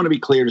 I do want to be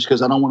clear just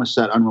because I don't want to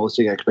set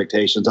unrealistic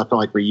expectations. I feel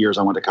like for years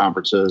I went to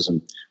conferences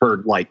and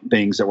heard like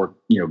things that were,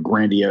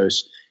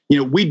 grandiose.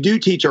 We do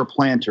teach our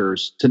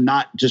planters to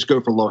not just go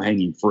for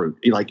low-hanging fruit.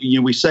 Like,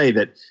 we say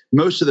that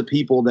most of the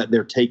people that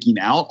they're taking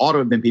out ought to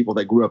have been people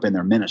that grew up in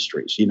their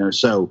ministries,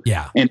 so,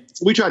 yeah. And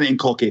we try to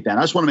inculcate that.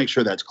 I just want to make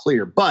sure that's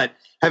clear. But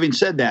having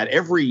said that,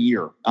 every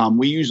year,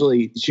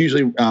 it's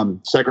usually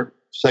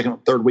second,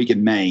 third week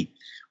in May,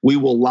 we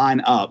will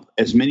line up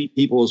as many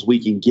people as we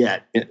can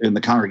get in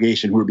the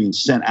congregation who are being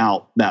sent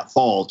out that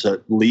fall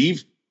to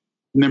leave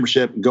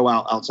membership and go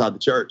outside the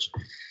church.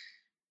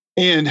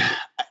 And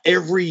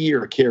every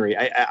year, Carey,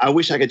 I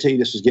wish I could tell you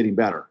this was getting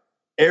better.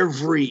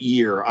 Every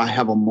year I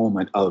have a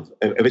moment of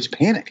it's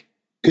panic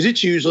because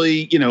it's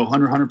usually, 100,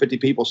 150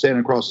 people standing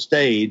across the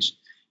stage.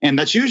 And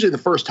that's usually the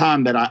first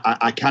time that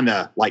I kind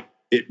of like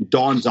it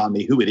dawns on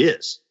me who it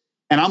is.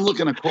 And I'm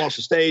looking across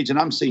the stage and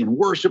I'm seeing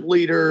worship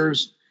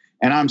leaders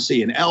and I'm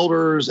seeing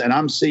elders and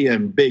I'm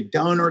seeing big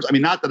donors. I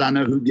mean, not that I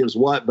know who gives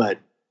what, but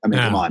I mean,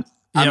 come on.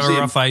 You have a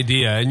rough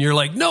idea and you're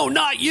like, no,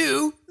 not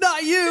you.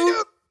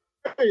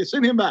 Hey,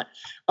 send him back.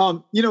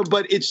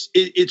 But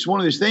it's one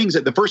of those things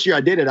that the first year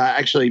I did it, I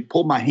actually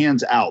pulled my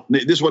hands out.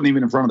 This wasn't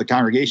even in front of the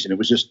congregation. It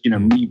was just,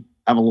 me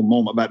having a little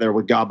moment back there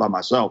with God by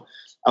myself.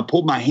 I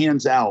pulled my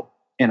hands out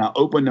and I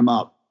opened them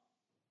up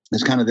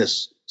as kind of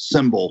this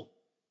symbol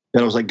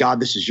that I was like, God,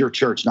 this is your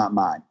church, not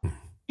mine.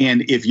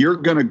 And if you're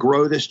going to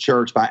grow this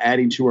church by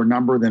adding to our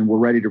number, then we're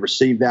ready to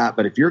receive that.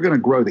 But if you're going to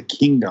grow the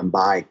kingdom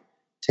by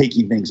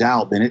taking things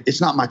out, then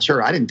it's not my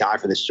church. I didn't die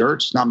for this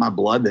church. It's not my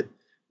blood that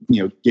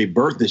gave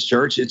birth to this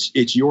church.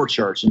 It's your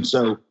church. And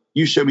so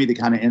you show me the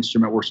kind of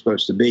instrument we're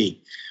supposed to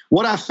be.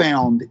 What I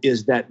found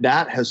is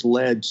that has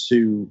led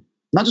to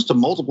not just a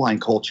multiplying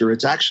culture,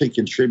 it's actually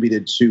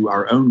contributed to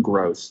our own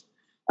growth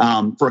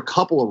for a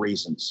couple of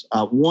reasons.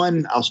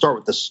 One, I'll start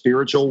with the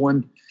spiritual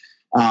one.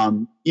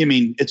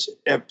 It's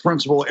a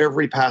principle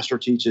every pastor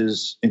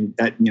teaches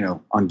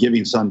on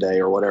Giving Sunday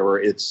or whatever.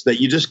 It's that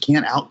you just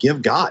can't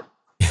outgive God.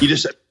 You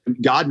just,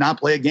 God not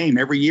play a game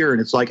every year. And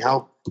it's like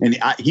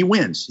he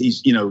wins.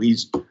 He's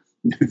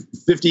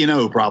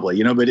 50-0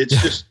 probably, but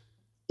it's just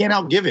can't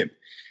outgive him.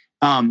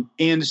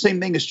 And the same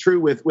thing is true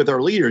with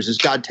our leaders is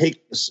God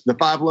take the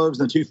 5 loaves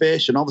and the 2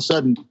 fish. And all of a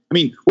sudden,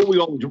 what we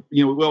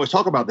always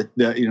talk about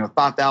the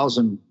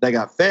 5,000 that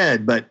got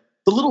fed, but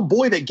the little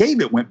boy that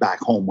gave it went back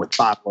home with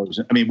 5 loaves.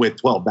 With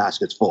 12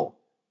 baskets full.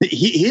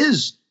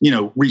 His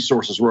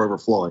resources were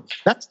overflowing.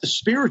 That's the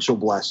spiritual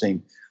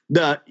blessing.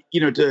 To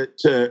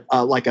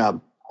like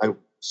a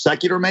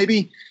secular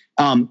maybe.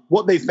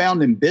 What they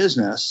found in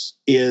business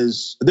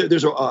is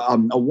there's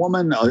a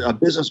woman, a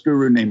business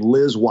guru named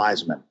Liz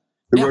Wiseman,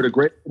 who wrote a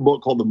great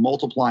book called The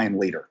Multiplying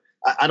Leader.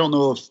 I don't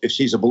know if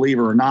she's a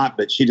believer or not,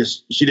 but she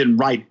didn't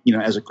write,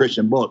 as a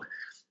Christian book.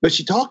 But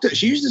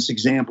she used this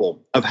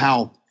example of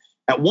how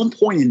at one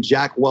point in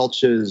Jack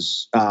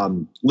Welch's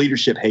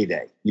leadership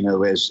heyday,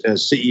 as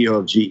CEO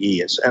of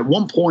GE, at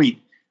one point,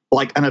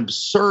 like an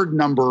absurd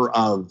number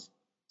of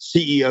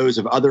CEOs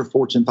of other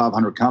Fortune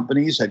 500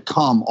 companies had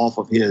come off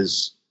of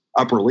his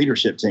upper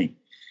leadership team.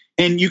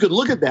 And you could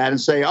look at that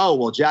and say, oh,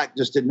 well, Jack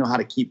just didn't know how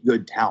to keep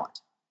good talent.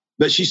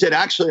 But she said,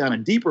 actually, on a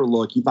deeper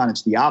look, you find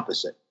it's the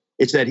opposite.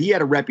 It's that he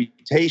had a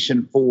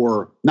reputation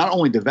for not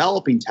only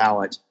developing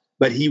talent,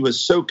 but he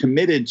was so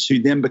committed to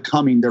them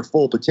becoming their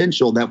full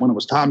potential that when it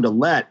was time to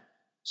let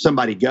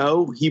somebody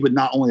go, he would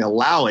not only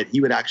allow it, he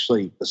would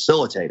actually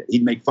facilitate it.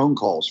 He'd make phone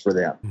calls for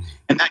them.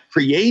 And that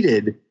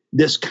created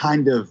this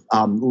kind of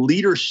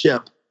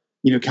leadership,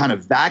 kind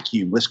of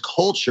vacuum, this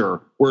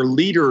culture where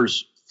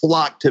leaders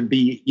flock to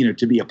be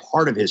a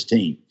part of his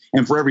team.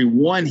 And for every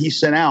one he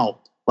sent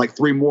out, like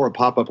 3 more would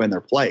pop up in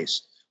their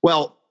place.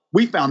 Well,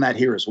 we found that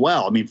here as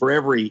well. I mean, for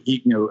every,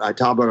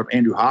 Todd brought up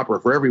Andrew Hopper.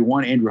 For every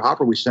one Andrew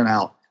Hopper we sent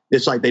out,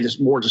 it's like they just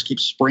keep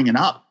springing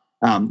up,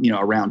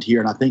 around here.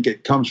 And I think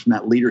it comes from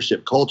that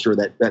leadership culture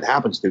that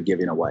happens through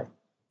giving away.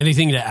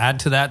 Anything to add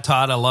to that,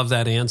 Todd? I love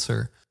that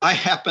answer. I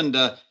happened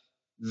to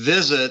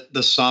visit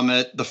the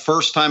summit. The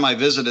first time I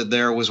visited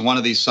there was one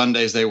of these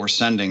Sundays they were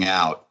sending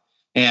out.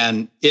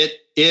 And it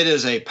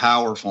is a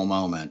powerful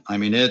moment. I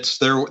mean,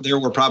 there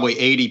were probably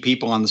 80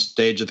 people on the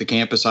stage at the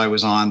campus I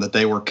was on that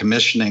they were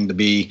commissioning to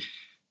be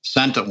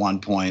sent at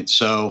one point.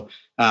 So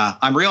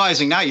I'm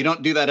realizing now you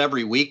don't do that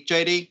every week,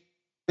 JD.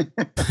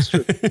 That's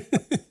true.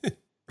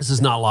 This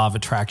is not law of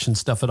attraction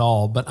stuff at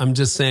all, but I'm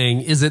just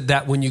saying, is it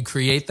that when you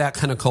create that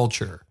kind of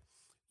culture,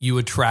 you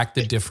attract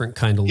a different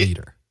kind of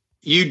leader?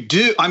 You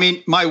do. I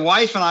mean, my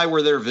wife and I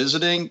were there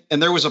visiting,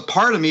 and there was a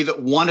part of me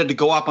that wanted to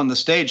go up on the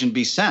stage and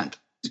be sent.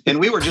 And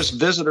we were just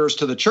visitors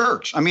to the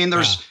church. I mean,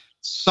 there's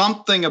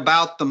something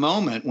about the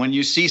moment when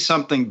you see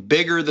something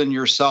bigger than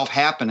yourself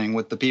happening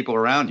with the people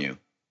around you.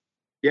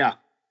 Yeah.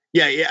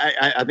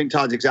 I think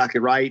Todd's exactly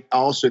right. I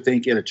also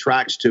think it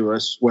attracts to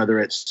us, whether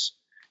it's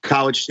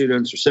college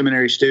students or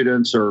seminary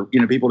students or,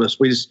 people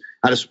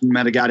I just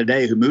met a guy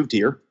today who moved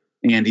here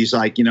and he's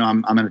like,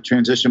 I'm at a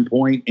transition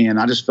point and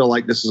I just feel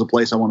like this is a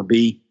place I want to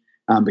be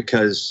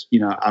because, he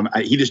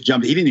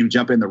didn't even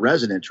jump in the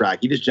resident track.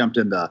 He just jumped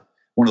in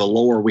one of the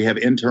lower, we have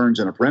interns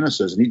and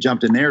apprentices and he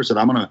jumped in there and said,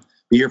 I'm going to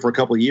be here for a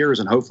couple of years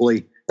and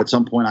hopefully at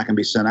some point I can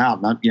be sent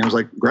out. And I was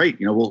like, great,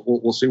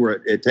 we'll see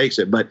where it takes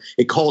it. But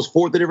it calls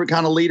forth a different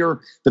kind of leader.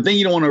 The thing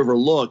you don't want to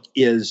overlook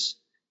is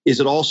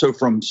it also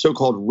from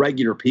so-called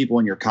regular people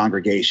in your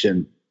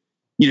congregation,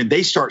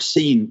 they start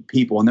seeing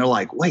people and they're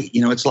like, wait,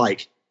 it's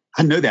like,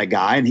 I know that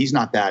guy and he's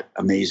not that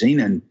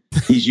amazing. And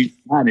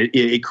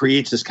it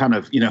creates this kind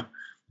of,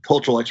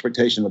 cultural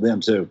expectation of them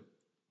too.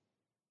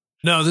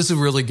 No, this is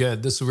really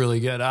good.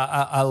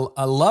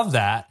 I love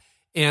that.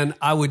 And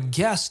I would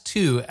guess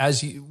too,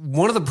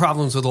 one of the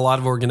problems with a lot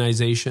of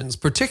organizations,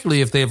 particularly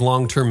if they have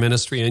long-term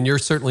ministry, and you're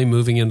certainly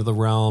moving into the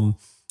realm,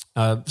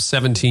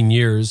 17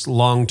 years,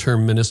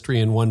 long-term ministry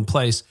in one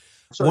place.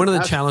 One of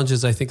the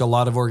challenges I think a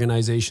lot of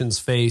organizations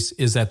face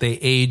is that they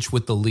age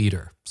with the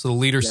leader. So the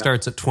leader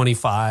starts at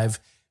 25,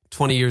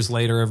 20 years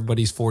later,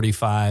 everybody's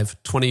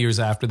 45, 20 years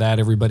after that,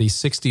 everybody's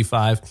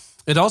 65.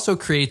 It also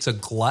creates a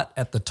glut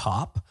at the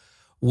top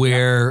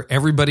where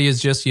everybody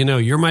is just,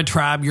 you're my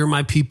tribe, you're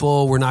my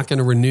people, we're not going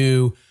to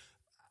renew.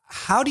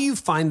 How do you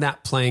find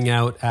that playing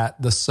out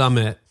at the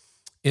summit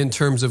in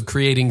terms of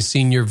creating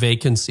senior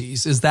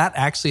vacancies? Is that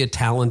actually a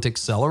talent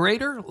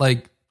accelerator?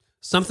 Like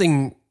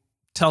something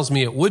tells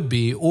me it would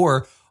be,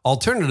 or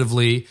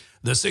alternatively,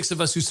 the 6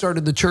 of us who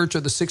started the church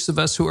are the 6 of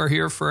us who are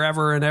here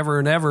forever and ever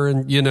and ever.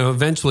 And,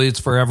 eventually it's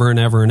forever and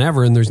ever and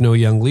ever. And there's no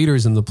young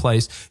leaders in the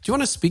place. Do you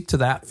want to speak to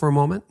that for a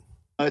moment?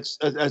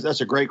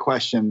 That's a great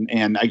question.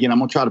 And again, I'm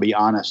going to try to be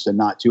honest and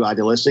not too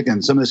idealistic.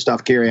 And some of this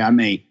stuff, Carey, I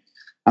may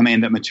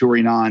end up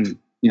maturing on,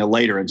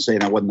 later and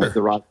saying I wasn't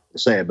the right to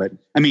say it. But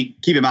I mean,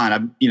 keep in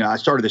mind, I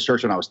started this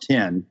church when I was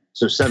 10.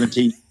 So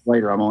 17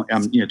 later, I'm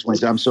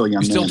 27. I'm still a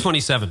young man. Still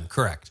 27,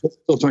 correct.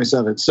 Still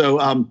 27.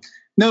 So,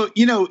 no,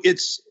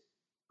 it's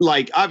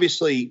like,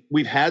 obviously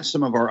we've had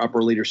some of our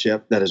upper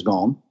leadership that has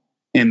gone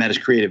and that has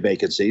created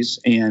vacancies.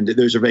 And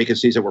those are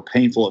vacancies that were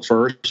painful at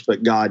first,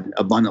 but God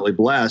abundantly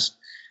blessed.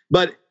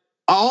 But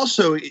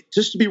also,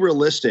 just to be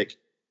realistic,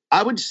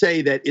 I would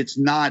say that it's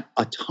not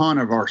a ton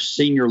of our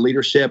senior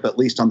leadership, at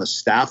least on the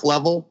staff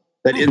level,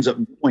 that ends up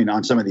going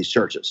on some of these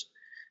churches.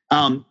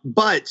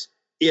 But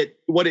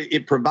what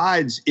it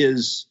provides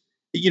is,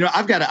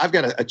 I've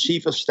got a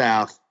chief of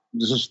staff.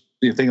 Just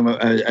think of him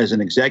as an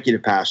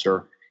executive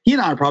pastor. He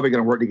and I are probably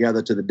going to work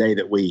together to the day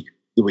that we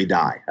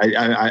die.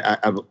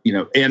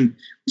 And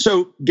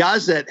so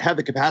guys that have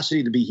the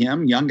capacity to be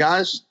him, young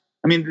guys,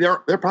 I mean,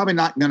 they're probably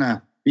not going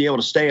to be able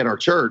to stay at our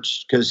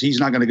church because he's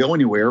not going to go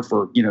anywhere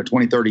for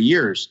 20, 30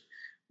 years.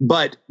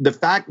 But the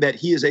fact that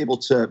he is able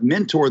to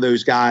mentor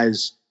those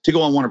guys to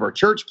go on one of our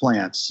church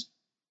plants,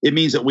 it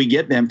means that we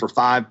get them for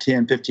 5,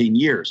 10, 15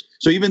 years.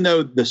 So even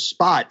though the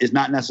spot is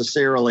not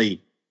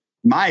necessarily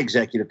my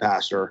executive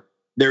pastor,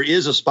 there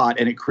is a spot,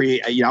 and it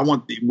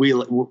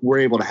we're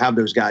able to have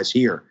those guys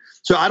here.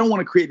 So I don't want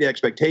to create the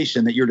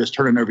expectation that you're just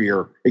turning over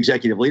your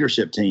executive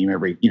leadership team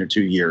every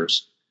 2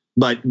 years.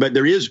 But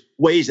there is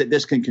ways that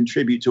this can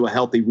contribute to a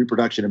healthy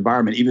reproduction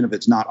environment, even if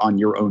it's not on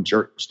your own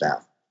church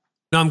staff.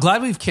 Now, I'm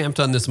glad we've camped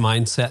on this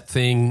mindset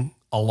thing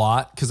a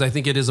lot, because I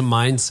think it is a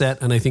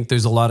mindset, and I think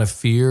there's a lot of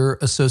fear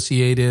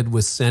associated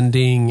with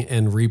sending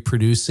and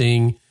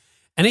reproducing.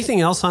 Anything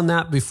else on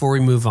that before we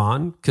move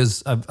on?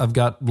 Because I've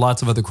got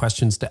lots of other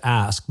questions to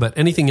ask, but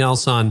anything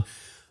else on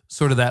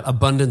sort of that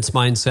abundance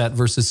mindset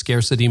versus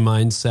scarcity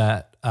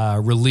mindset,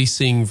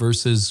 releasing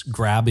versus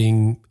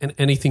grabbing, and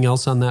anything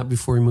else on that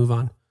before we move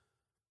on?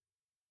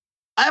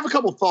 I have a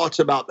couple thoughts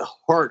about the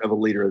heart of a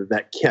leader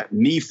that kept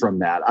me from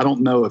that. I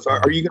don't know if,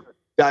 are you going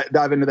to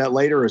dive into that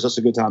later, or is this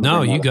a good time?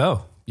 No, you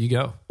go.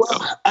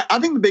 Well, I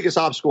think the biggest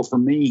obstacle for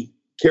me,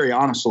 Carey,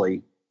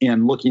 honestly,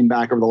 in looking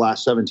back over the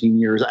last 17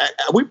 years,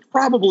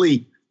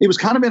 it was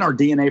kind of in our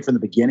DNA from the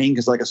beginning.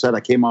 Because like I said, I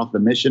came off the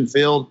mission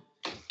field,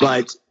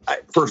 but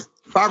for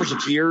 5 or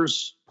 6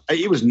 years,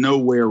 it was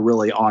nowhere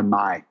really on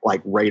my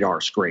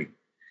radar screen.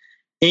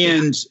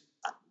 And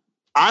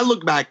I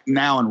look back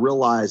now and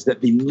realize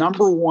that the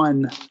number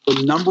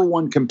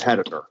one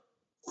competitor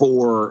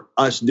for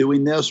us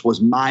doing this was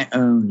my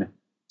own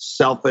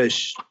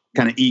selfish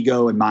kind of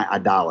ego and my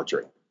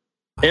idolatry.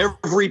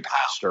 Every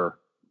pastor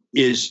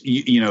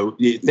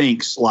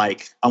thinks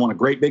like, I want a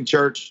great big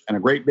church and a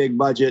great big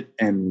budget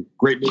and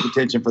great big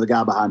attention for the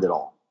guy behind it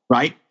all,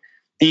 right?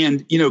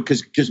 And,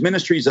 because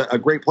ministry is a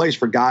great place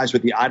for guys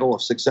with the idol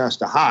of success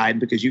to hide,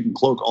 because you can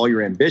cloak all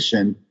your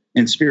ambition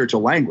in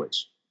spiritual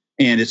language.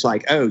 And it's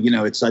like, I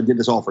did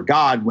this all for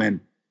God, when,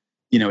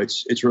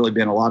 it's really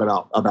been a lot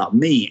about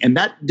me. And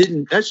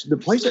that's the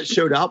place that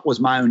showed up was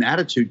my own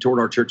attitude toward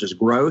our church's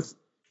growth.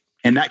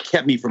 And that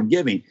kept me from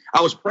giving.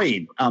 I was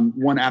praying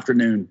one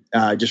afternoon,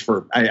 I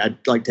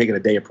like taking a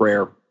day of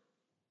prayer.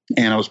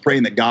 And I was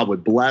praying that God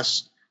would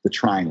bless the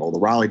Triangle, the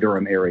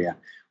Raleigh-Durham area,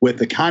 with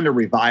the kind of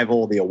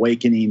revival, the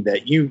awakening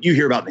that you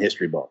hear about in the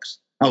history books.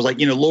 I was like,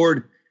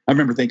 Lord, I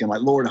remember thinking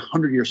Lord,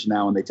 100 years from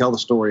now, when they tell the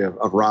story of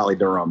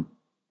Raleigh-Durham,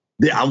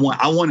 I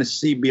want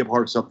to be a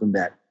part of something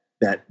that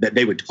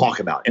they would talk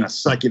about in a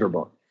secular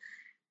book.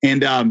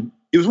 And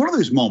it was one of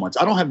those moments.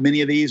 I don't have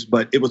many of these,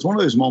 but it was one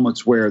of those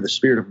moments where the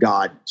Spirit of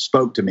God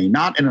spoke to me,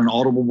 not in an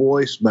audible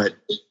voice, but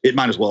it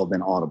might as well have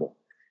been audible.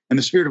 And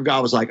the Spirit of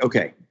God was like,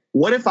 okay,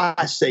 what if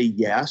I say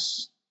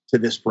yes to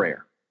this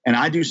prayer and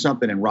I do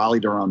something in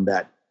Raleigh-Durham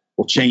that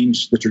will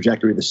change the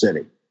trajectory of the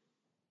city?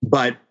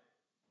 But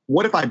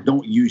what if I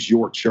don't use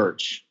your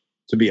church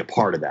to be a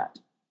part of that?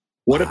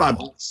 What if I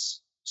bless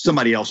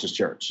somebody else's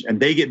church and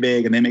they get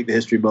big and they make the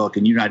history book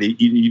and you don't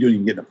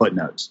even get the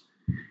footnotes?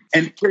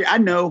 And I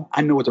know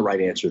what the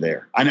right answer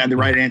there. I know the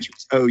right answer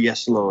is, oh,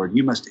 yes, Lord,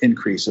 you must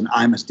increase and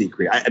I must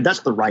decrease. That's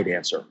the right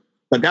answer.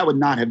 But that would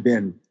not have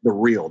been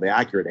the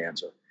accurate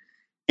answer.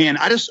 And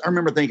I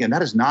remember thinking,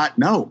 that is not,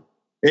 no.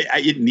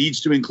 It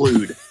needs to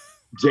include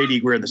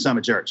J.D. Greear and the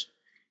Summit Church.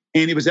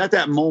 And it was at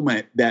that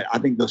moment that I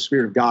think the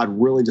Spirit of God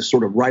really just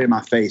sort of right in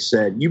my face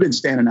said, you've been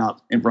standing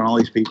out in front of all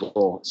these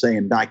people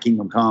saying, thy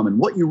kingdom come. And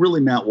what you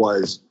really meant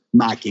was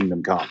my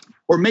kingdom come,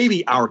 or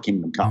maybe our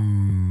kingdom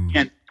come.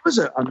 And it was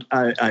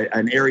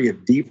an area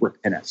of deep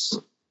repentance.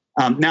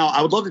 Now,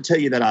 I would love to tell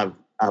you that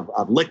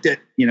I've licked it.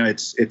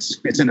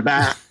 It's in the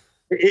back.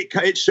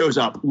 It shows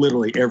up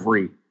literally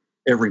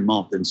every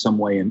month in some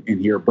way in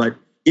here. But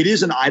it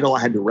is an idol I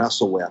had to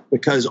wrestle with,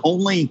 because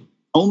only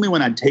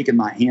when I'd taken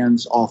my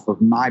hands off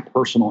of my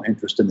personal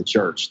interest in the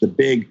church, the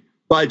big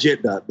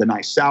budget, the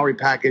nice salary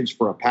package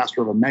for a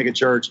pastor of a mega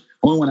church,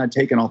 only when I'd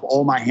taken off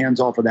all my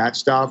hands off of that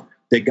stuff,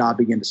 that God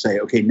began to say,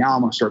 okay, now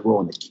I'm going to start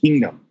growing the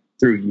kingdom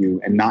through you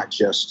and not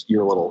just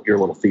your little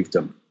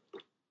fiefdom.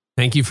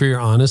 Thank you for your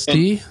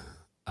honesty.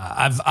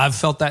 I've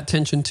felt that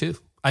tension too.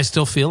 I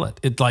still feel it.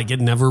 It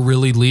never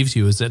really leaves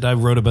you. I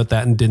wrote about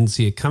that and didn't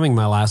see it coming.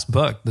 My last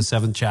book, the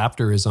 7th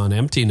chapter, is on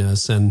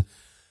emptiness. And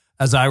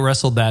as I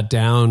wrestled that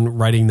down,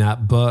 writing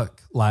that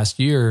book last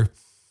year,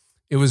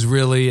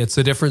 it's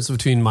the difference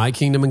between my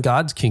kingdom and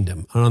God's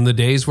kingdom. And on the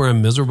days where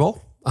I'm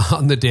miserable,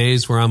 on the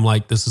days where I'm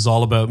like, this is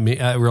all about me,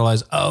 I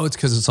realize, it's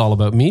because it's all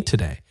about me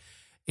today.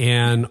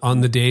 And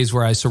on the days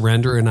where I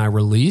surrender and I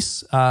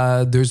release,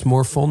 there's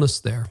more fullness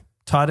there.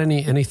 Todd,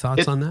 any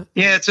thoughts on that?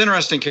 Yeah, it's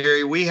interesting,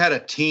 Carey. We had a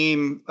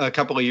team a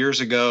couple of years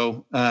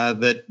ago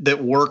that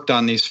worked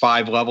on these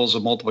 5 levels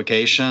of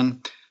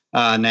multiplication,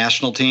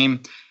 national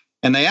team.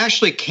 And they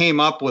actually came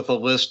up with a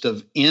list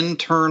of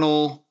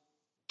internal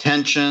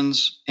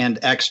tensions and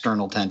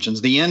external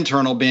tensions. The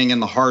internal being in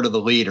the heart of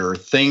the leader,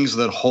 things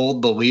that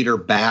hold the leader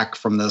back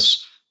from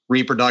this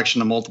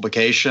reproduction and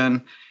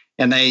multiplication.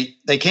 And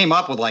they came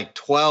up with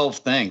 12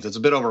 things. It's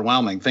a bit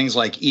overwhelming. Things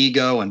like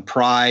ego and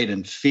pride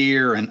and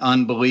fear and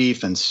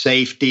unbelief and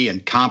safety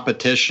and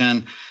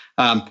competition.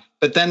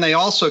 But then they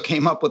also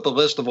came up with a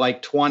list of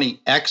 20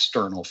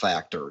 external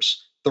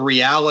factors. The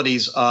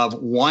realities of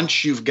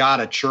once you've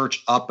got a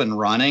church up and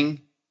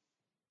running,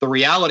 the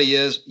reality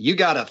is you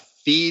got to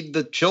feed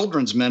the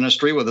children's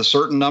ministry with a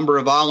certain number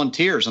of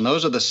volunteers. And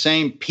those are the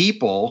same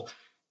people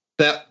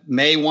that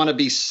may want to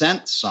be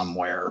sent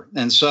somewhere.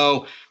 And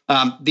so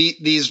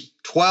these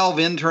 12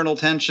 internal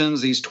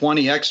tensions, these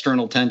 20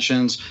 external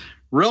tensions,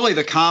 really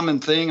the common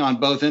thing on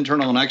both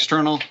internal and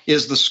external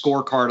is the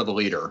scorecard of the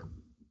leader.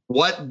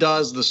 What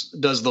does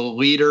the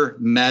leader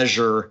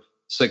measure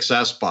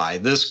success by?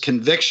 This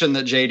conviction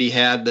that JD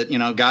had that,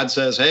 God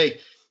says, hey,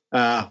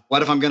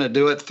 what if I'm going to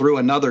do it through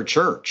another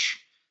church?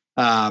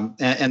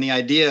 And the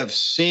idea of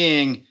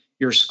seeing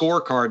your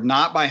scorecard,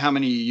 not by how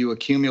many you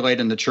accumulate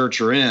in the church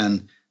you're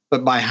in,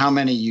 but by how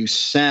many you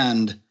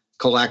send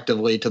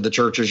collectively to the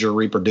churches you're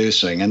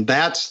reproducing. And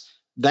that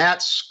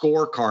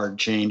scorecard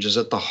change is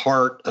at the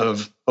heart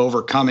of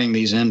overcoming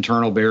these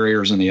internal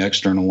barriers and the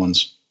external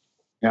ones.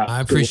 Yeah,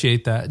 I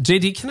appreciate that.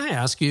 JD, can I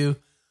ask you,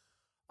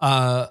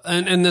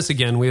 and this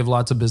again, we have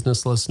lots of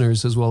business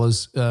listeners as well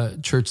as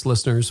church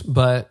listeners,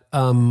 but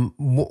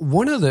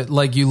one of the,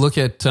 like you look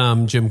at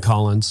Jim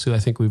Collins, who I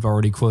think we've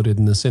already quoted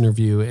in this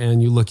interview,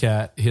 and you look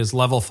at his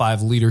level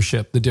 5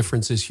 leadership, the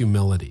difference is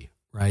humility,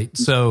 right?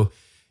 So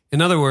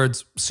in other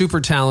words,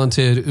 super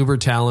talented, uber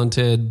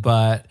talented,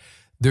 but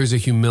there's a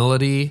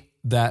humility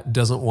that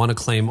doesn't want to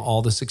claim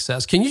all the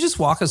success. Can you just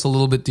walk us a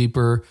little bit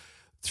deeper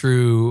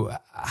through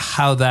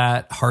how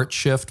that heart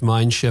shift,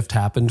 mind shift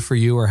happened for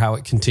you, or how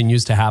it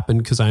continues to happen?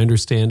 Because I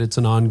understand it's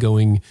an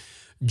ongoing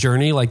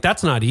journey. Like,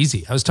 that's not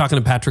easy. I was talking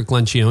to Patrick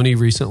Lencioni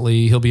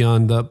recently. He'll be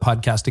on the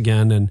podcast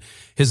again. And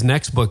his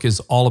next book is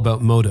all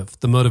about motive,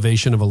 the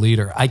motivation of a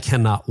leader. I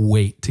cannot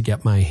wait to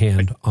get my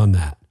hand on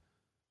that.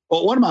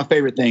 Well, one of my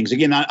favorite things,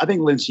 again, I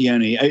think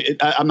Lencioni,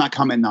 I'm not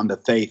commenting on the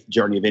faith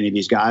journey of any of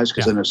these guys,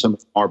 because I know some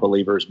are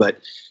believers, but,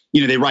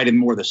 they write in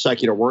more of the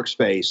secular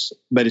workspace.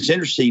 But it's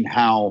interesting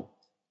how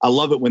I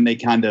love it when they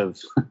kind of,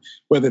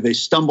 whether they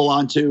stumble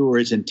onto or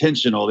it's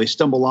intentional, they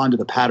stumble onto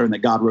the pattern that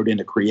God wrote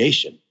into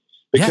creation.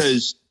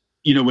 Because,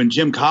 when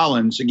Jim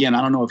Collins, again,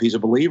 I don't know if he's a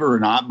believer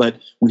or not, but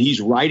when he's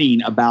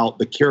writing about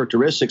the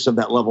characteristics of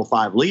that level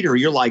 5 leader,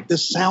 you're like,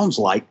 this sounds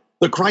like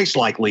the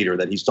Christ-like leader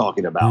that he's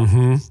talking about.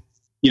 Mm-hmm.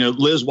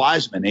 Liz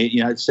Wiseman,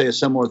 I'd say a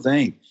similar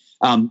thing.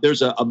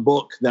 There's a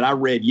book that I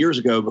read years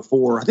ago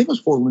before, I think it was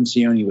before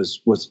Lencioni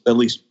was at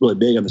least really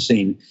big on the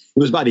scene. It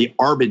was by the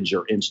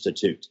Arbinger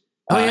Institute.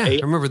 Oh, yeah. I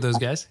remember those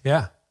guys.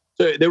 Yeah.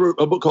 So there were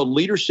a book called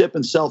Leadership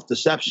and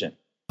Self-Deception.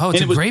 Oh,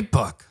 it's a great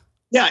book.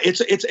 Yeah.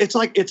 It's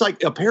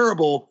like a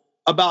parable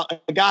about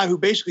a guy who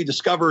basically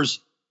discovers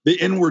the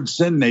inward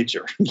sin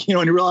nature, and he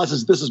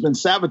realizes this has been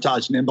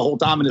sabotaging him the whole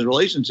time in his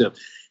relationship.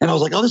 And I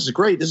was like, oh, this is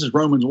great. This is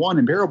Romans 1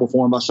 in parable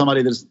form by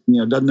somebody that's,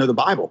 doesn't know the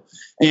Bible.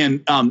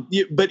 And,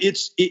 but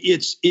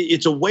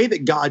it's a way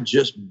that God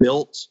just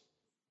built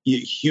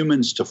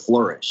humans to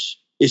flourish.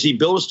 He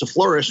built us to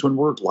flourish when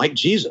we're like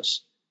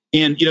Jesus.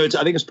 And,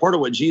 I think it's part of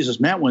what Jesus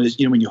meant when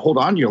you hold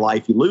on to your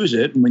life, you lose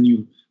it. And when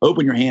you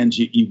open your hands,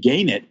 you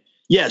gain it.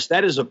 Yes,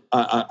 that is a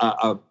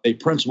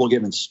principle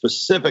given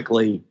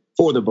specifically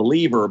for the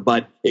believer,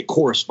 but it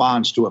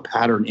corresponds to a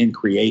pattern in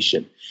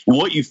creation. And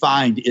what you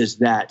find is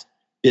that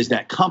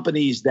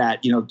companies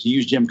that, to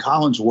use Jim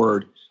Collins'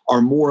 word,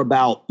 are more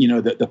about,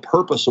 the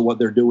purpose of what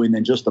they're doing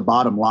than just the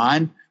bottom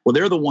line. Well,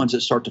 they're the ones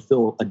that start to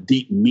feel a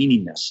deep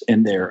meaningfulness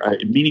in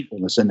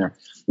there.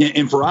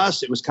 And for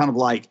us, it was kind of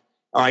like,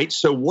 all right,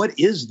 so what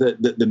is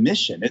the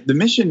mission? The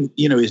mission,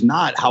 is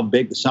not how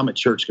big the Summit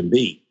Church can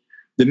be.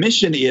 The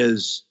mission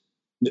is,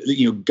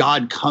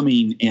 God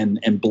coming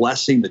and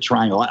blessing the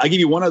triangle. I'll give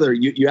you one other,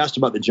 you asked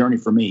about the journey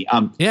for me.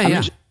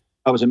 I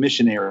was a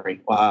missionary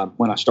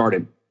when I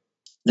started.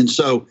 And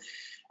so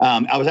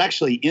I was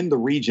actually in the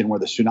region where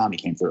the tsunami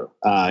came through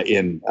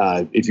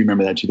if you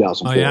remember that,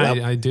 2004. Oh,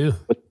 yeah, I do.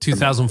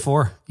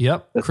 2004.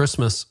 Yep.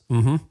 Christmas.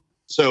 Mm-hmm.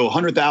 So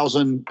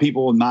 100,000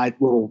 people in my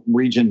little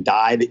region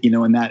died,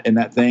 in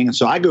that thing. And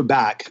so I go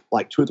back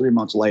like 2 or 3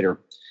 months later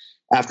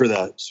after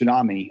the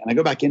tsunami, and I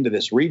go back into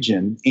this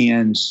region.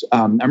 And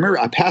I remember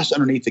I passed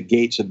underneath the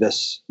gates of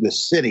this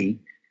city.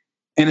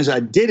 And as I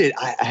did it,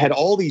 I had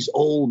all these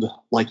old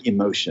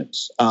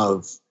emotions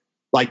of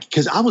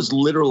because I was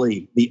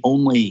literally the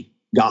only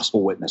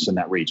gospel witness in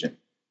that region.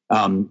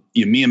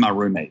 Me and my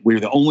roommate, we were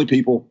the only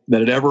people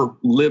that had ever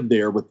lived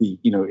there with the,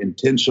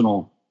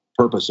 intentional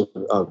purpose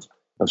of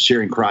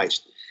sharing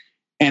Christ.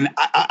 And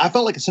I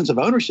felt like a sense of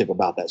ownership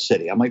about that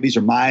city. I'm like, these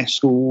are my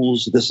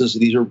schools.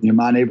 These are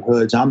my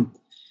neighborhoods.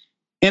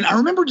 And I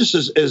remember just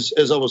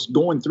as I was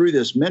going through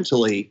this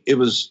mentally, it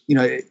was,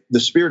 the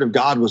Spirit of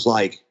God was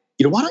like,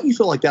 why don't you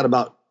feel like that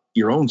about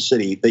your own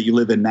city that you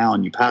live in now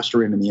and you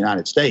pastor in the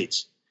United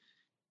States?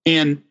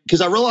 And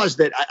because I realized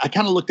that I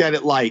kind of looked at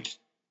it like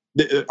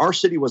our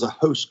city was a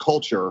host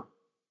culture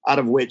out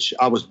of which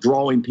I was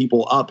drawing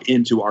people up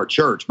into our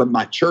church, but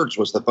my church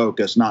was the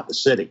focus, not the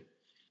city.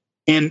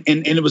 And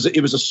it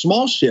was a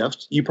small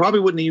shift. You probably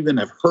wouldn't even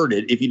have heard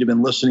it if you'd have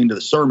been listening to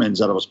the sermons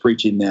that I was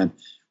preaching then.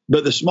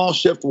 But the small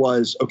shift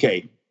was,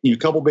 okay, a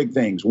couple big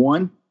things.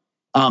 One,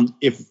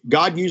 if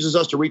God uses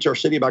us to reach our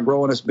city by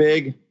growing us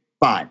big,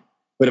 fine.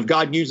 But if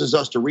God uses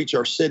us to reach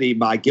our city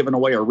by giving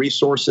away our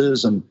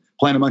resources and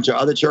plant a bunch of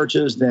other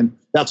churches, then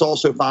that's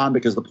also fine,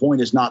 because the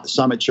point is not the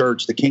Summit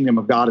Church. The kingdom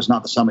of God is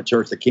not the Summit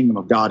Church. The kingdom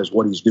of God is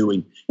what he's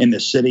doing in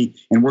this city.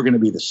 And we're going to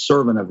be the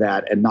servant of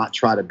that and not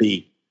try to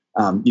be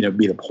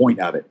be the point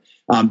of it.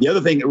 The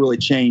other thing that really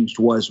changed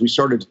was we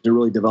started to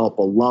really develop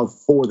a love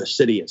for the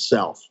city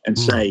itself and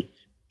say,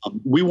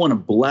 we want to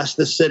bless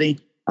this city.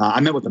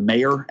 I met with the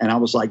mayor and I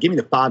was like, give me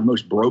the 5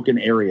 most broken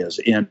areas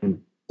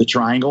in the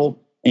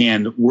triangle,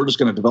 and we're just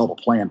going to develop a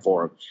plan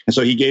for them. And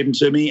so he gave them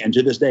to me. And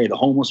to this day, the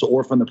homeless, the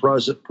orphan, the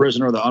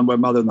prisoner, the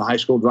unwed mother, and the high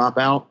school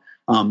dropout,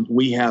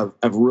 we have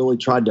really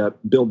tried to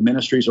build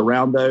ministries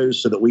around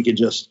those so that we can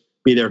just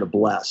be there to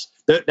bless.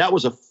 That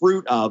was a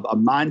fruit of a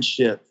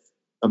mindset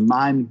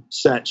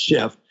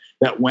shift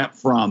that went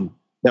from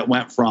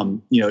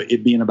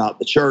it being about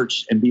the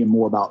church and being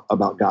more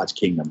about God's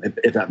kingdom,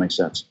 if that makes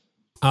sense.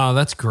 Oh,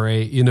 that's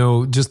great.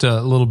 Just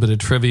a little bit of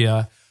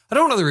trivia. I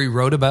don't know whether he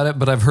wrote about it,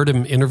 but I've heard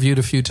him interviewed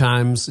a few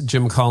times,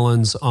 Jim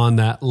Collins, on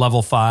that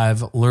level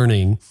 5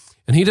 learning.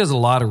 And he does a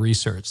lot of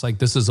research. Like,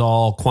 this is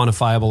all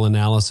quantifiable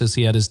analysis.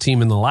 He had his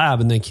team in the lab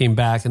and they came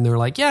back and they were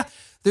like, yeah,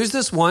 there's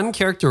this one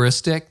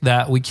characteristic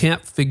that we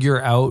can't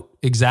figure out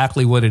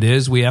exactly what it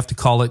is. We have to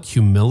call it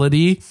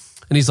humility.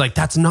 And he's like,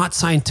 that's not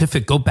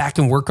scientific. Go back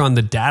and work on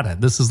the data.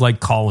 This is like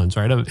Collins,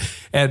 right?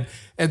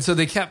 And so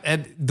they kept,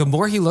 and the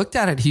more he looked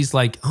at it, he's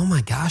like, oh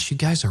my gosh, you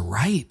guys are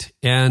right.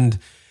 And,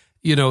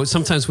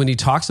 sometimes when he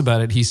talks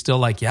about it, he's still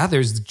like, yeah,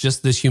 there's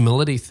just this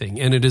humility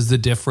thing. And it is the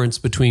difference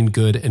between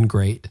good and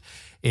great.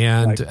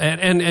 And, right.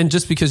 and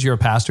just because you're a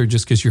pastor,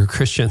 just because you're a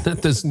Christian,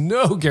 that there's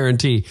no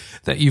guarantee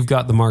that you've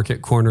got the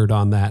market cornered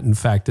on that. In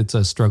fact, it's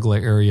a struggle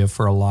area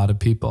for a lot of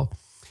people.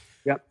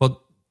 Yep.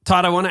 Well,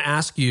 Todd, I want to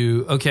ask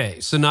you,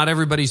 okay, so not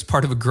everybody's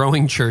part of a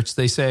growing church.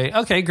 They say,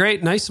 okay,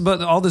 great, nice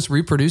about all this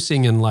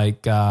reproducing and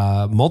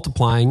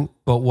multiplying,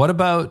 but what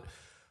about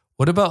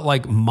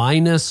like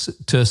minus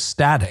to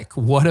static?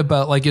 What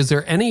about is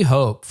there any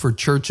hope for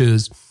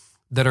churches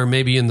that are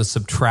maybe in the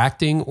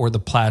subtracting or the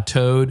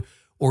plateaued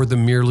or the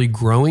merely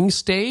growing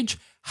stage?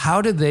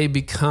 How do they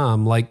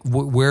become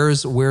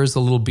where's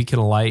the little beacon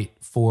of light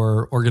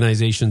for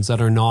organizations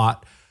that are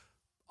not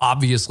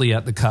obviously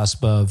at the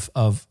cusp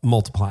of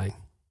multiplying?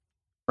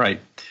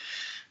 Right.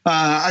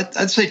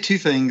 I'd say 2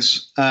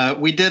 things.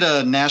 We did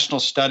a national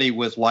study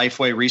with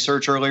Lifeway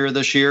Research earlier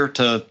this year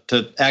to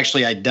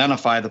actually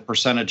identify the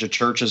percentage of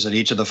churches at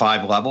each of the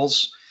 5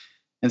 levels.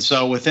 And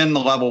so within the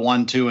level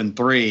 1, 2, and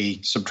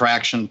 3,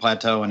 subtraction,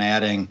 plateau, and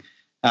adding,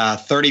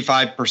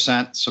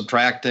 35%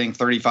 subtracting,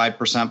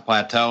 35%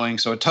 plateauing.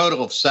 So a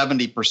total of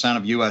 70%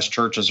 of U.S.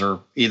 churches are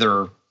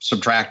either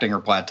subtracting or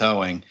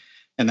plateauing,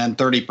 and then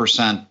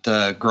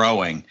 30%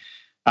 growing.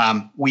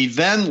 We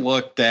then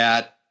looked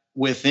at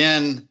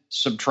within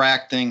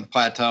subtracting,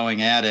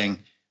 plateauing, adding,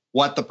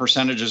 what the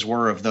percentages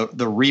were of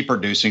the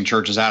reproducing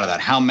churches out of that,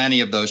 how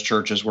many of those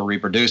churches were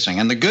reproducing.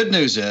 And the good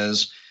news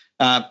is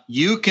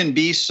you can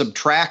be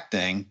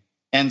subtracting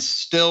and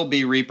still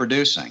be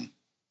reproducing.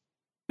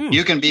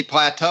 You can be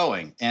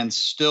plateauing and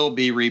still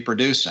be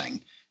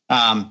reproducing.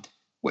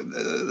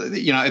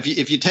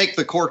 If you take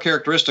the core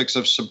characteristics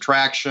of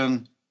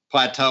subtraction,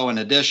 plateau, and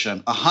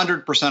addition,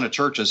 100% of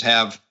churches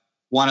have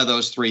one of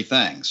those 3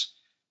 things.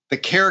 The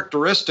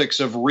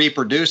characteristics of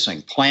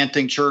reproducing,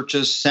 planting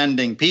churches,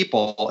 sending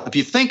people, if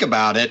you think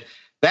about it,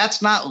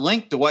 that's not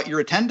linked to what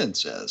your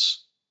attendance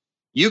is.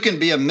 You can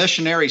be a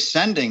missionary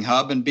sending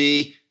hub and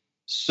be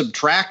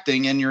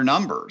subtracting in your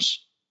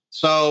numbers.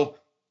 So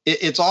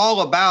it's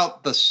all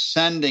about the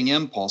sending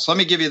impulse. Let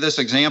me give you this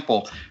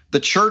example.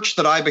 The church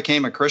that I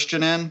became a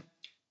Christian in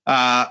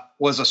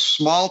was a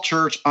small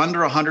church, under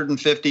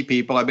 150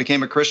 people. I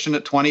became a Christian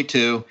at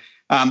 22.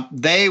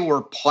 They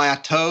were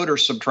plateaued or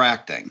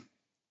subtracting.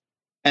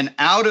 And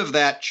out of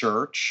that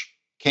church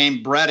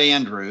came Brett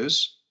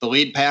Andrews, the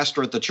lead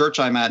pastor at the church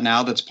I'm at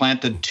now that's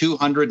planted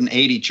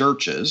 280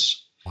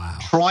 churches. Wow.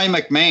 Troy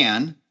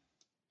McMahon,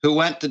 who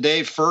went to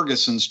Dave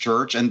Ferguson's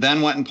church and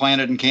then went and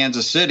planted in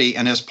Kansas City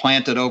and has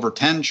planted over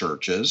 10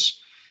 churches.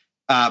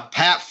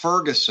 Pat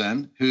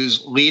Ferguson,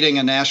 who's leading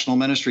a national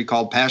ministry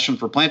called Passion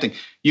for Planting.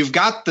 You've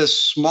got this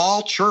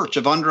small church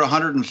of under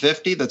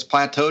 150 that's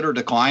plateaued or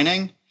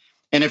declining.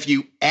 And if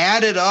you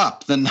added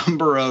up the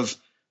number of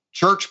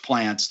church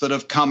plants that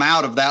have come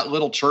out of that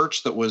little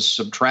church that was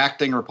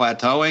subtracting or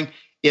plateauing,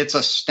 it's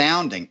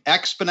astounding.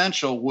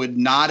 Exponential would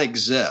not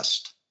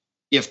exist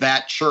if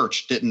that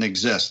church didn't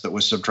exist that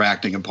was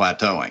subtracting and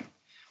plateauing.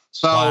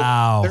 So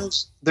wow.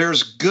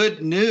 There's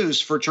good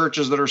news for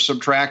churches that are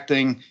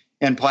subtracting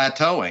and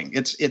plateauing.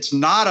 It's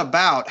not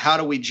about how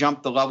do we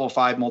jump the level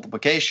 5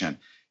 multiplication.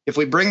 If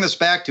we bring this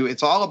back to,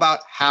 it's all about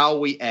how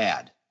we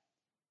add.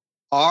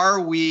 Are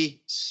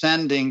we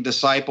sending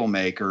disciple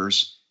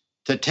makers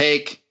to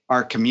take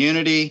our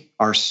community,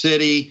 our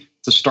city,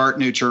 to start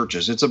new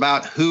churches? It's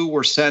about who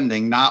we're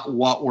sending, not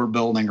what we're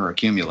building or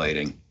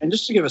accumulating. And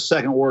just to give a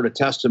second word of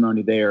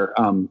testimony there,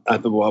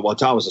 while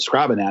Todd was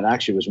describing that, I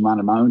actually was reminded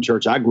of my own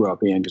church I grew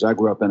up in, because I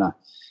grew up in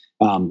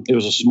it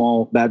was a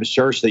small Baptist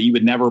church that you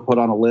would never put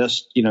on a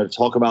list, to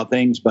talk about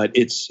things, but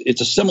it's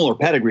a similar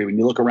pedigree when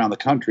you look around the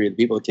country at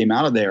the people that came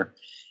out of there.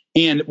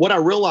 And what I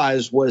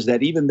realized was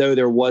that even though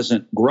there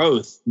wasn't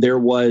growth, there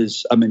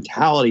was a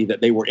mentality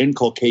that they were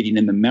inculcating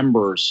in the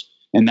members.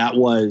 And that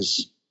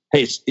was,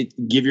 hey,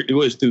 it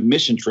was through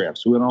mission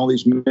trips. We went on all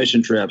these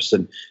mission trips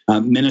and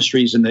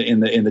ministries in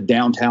the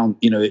downtown.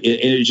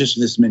 It's just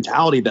this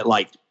mentality that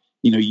like,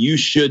 you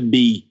should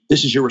be.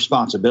 This is your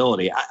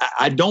responsibility.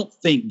 I don't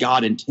think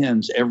God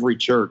intends every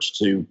church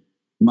to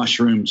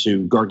mushroom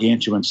to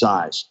gargantuan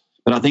size,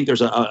 but I think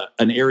there's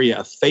an area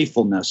of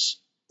faithfulness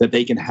that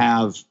they can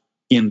have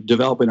in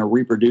developing a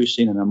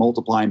reproducing and a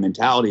multiplying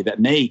mentality that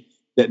may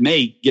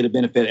get a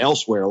benefit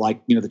elsewhere.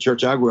 Like, the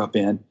church I grew up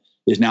in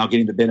is now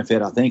getting the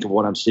benefit, I think, of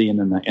what I'm seeing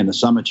in the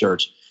Summit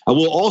Church. I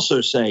will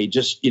also say,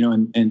 just,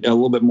 and a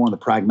little bit more on the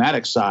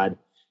pragmatic side,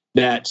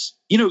 that,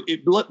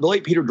 the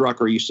late Peter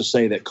Drucker used to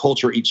say that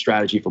culture eats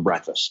strategy for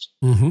breakfast.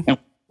 Mm-hmm. And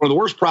one of the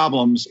worst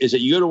problems is that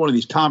you go to one of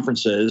these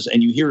conferences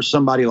and you hear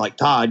somebody like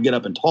Todd get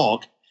up and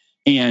talk,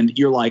 and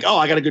you're like, oh,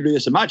 I got to go do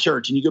this in my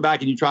church. And you go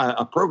back and you try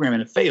a program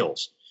and it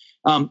fails.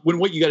 When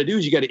what you got to do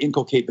is you got to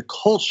inculcate the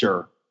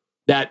culture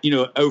that,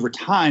 over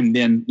time,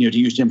 then, to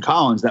use Jim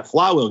Collins, that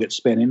flywheel gets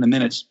spinning and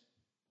then it's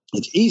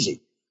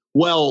easy.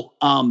 Well,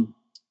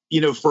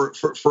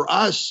 for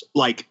us,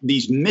 like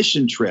these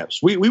mission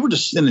trips, we were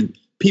just sending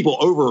people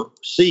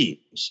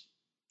overseas,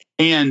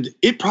 and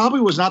it probably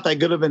was not that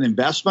good of an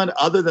investment,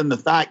 other than the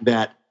fact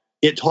that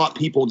it taught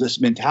people this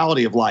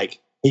mentality of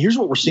like, hey, here's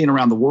what we're seeing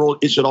around the world.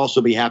 It should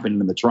also be happening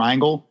in the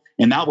triangle.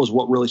 And that was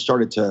what really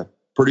started to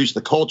produce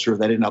the culture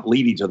that ended up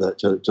leading to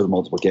the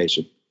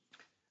multiplication.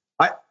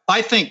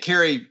 I think,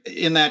 Carey,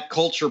 in that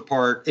culture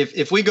part,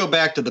 if we go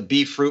back to the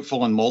be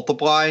fruitful and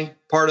multiply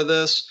part of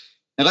this,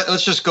 and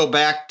let's just go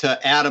back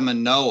to Adam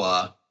and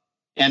Noah,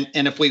 and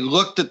if we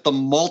looked at the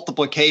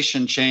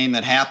multiplication chain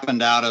that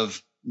happened out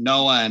of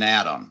Noah and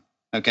Adam,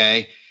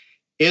 okay,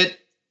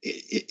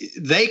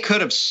 they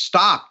could have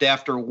stopped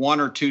after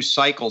one or two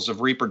cycles of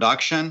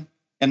reproduction,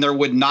 and there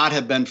would not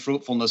have been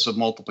fruitfulness of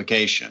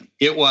multiplication.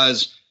 It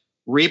was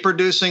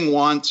reproducing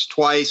once,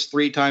 twice,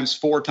 3 times,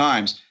 4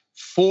 times.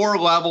 4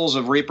 levels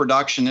of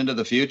reproduction into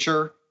the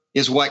future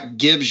is what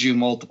gives you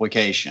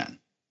multiplication.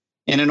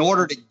 And in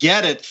order to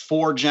get it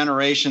 4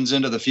 generations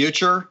into the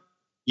future,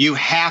 you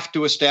have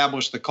to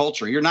establish the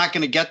culture. You're not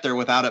going to get there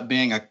without it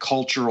being a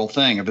cultural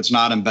thing if it's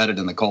not embedded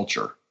in the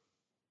culture.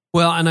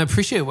 Well, and I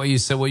appreciate what you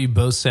said, what you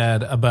both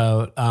said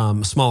about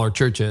smaller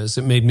churches.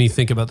 It made me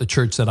think about the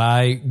church that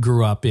I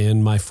grew up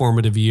in, my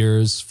formative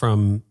years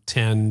from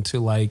 10 to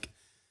like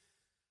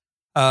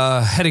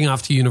heading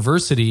off to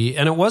university.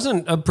 And it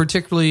wasn't a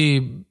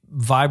particularly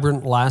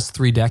vibrant last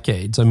 3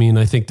 decades. I mean,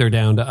 I think they're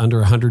down to under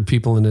 100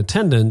 people in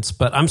attendance,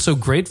 but I'm so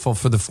grateful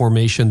for the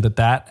formation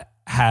that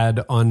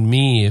had on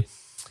me.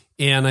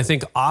 And I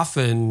think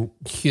often,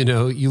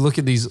 you look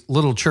at these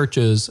little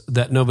churches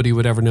that nobody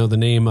would ever know the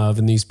name of,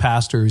 and these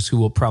pastors who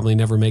will probably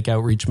never make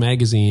Outreach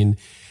Magazine,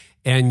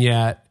 and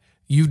yet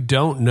you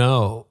don't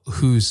know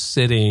who's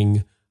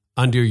sitting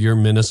under your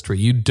ministry.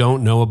 You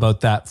don't know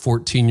about that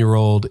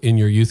 14-year-old in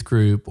your youth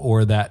group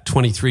or that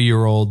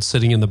 23-year-old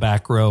sitting in the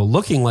back row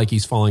looking like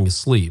he's falling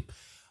asleep.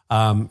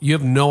 You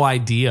have no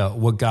idea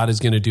what God is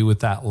going to do with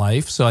that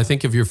life. So I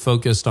think if you're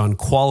focused on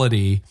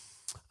quality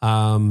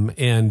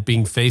and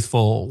being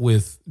faithful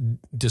with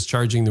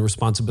discharging the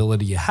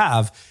responsibility you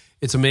have,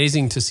 it's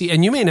amazing to see.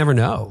 And you may never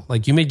know.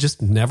 Like, you may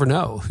just never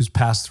know who's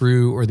passed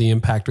through or the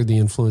impact or the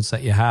influence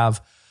that you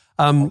have.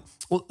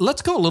 Well,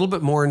 let's go a little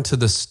bit more into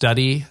the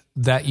study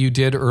that you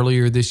did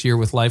earlier this year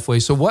with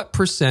Lifeway. So what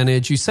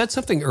percentage, you said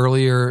something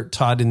earlier,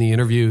 Todd, in the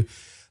interview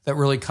that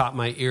really caught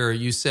my ear.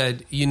 You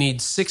said you need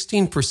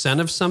 16%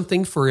 of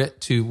something for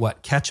it to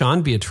catch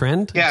on, be a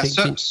trend? Yeah,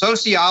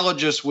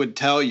 sociologists would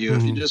tell you,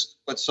 if you just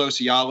what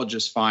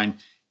sociologists find,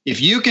 if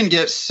you can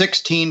get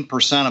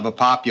 16% of a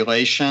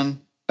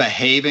population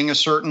behaving a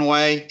certain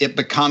way, it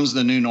becomes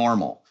the new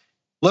normal.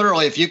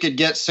 Literally, if you could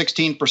get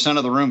 16%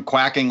 of the room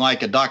quacking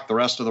like a duck, the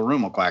rest of the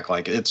room will quack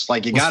like it. It's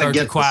like you got to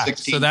get the 16%.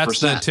 So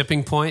that's the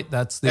tipping point?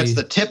 That's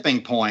the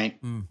tipping point.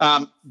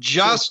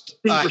 Just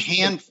a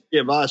hand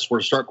of us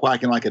were to start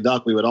quacking like a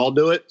duck, we would all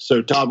do it.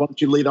 So, Todd, why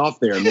don't you lead off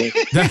there?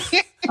 That's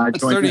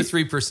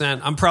 33%.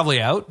 I'm probably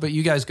out, but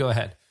you guys go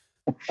ahead.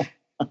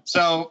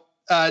 So,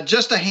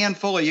 just a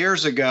handful of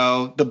years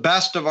ago, the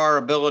best of our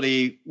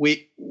ability,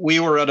 we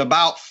were at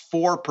about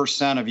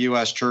 4% of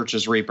U.S.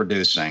 churches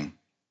reproducing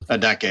a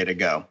decade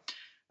ago.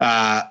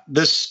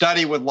 This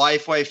study with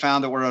Lifeway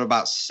found that we're at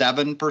about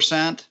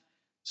 7%.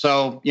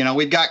 So,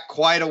 we've got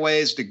quite a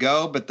ways to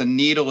go, but the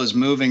needle is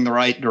moving the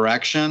right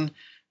direction.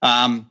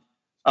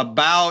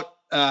 About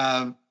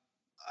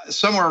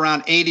somewhere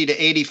around 80 to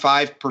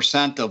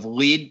 85% of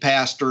lead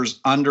pastors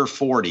under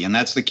 40, and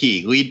that's the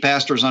key, lead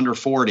pastors under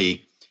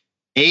 40,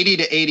 80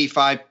 to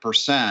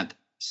 85%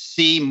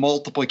 see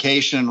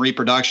multiplication and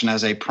reproduction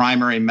as a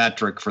primary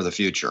metric for the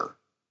future.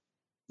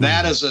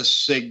 That is a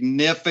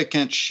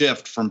significant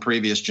shift from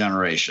previous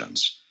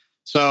generations.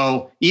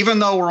 So even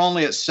though we're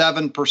only at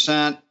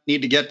 7%,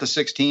 need to get to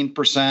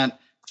 16%,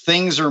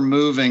 things are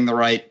moving the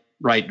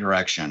right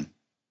direction.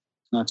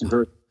 That's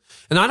encouraging.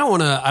 And I don't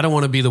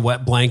want to be the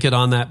wet blanket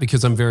on that,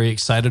 because I'm very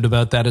excited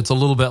about that. It's a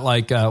little bit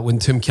like when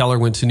Tim Keller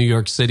went to New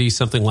York City,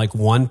 something like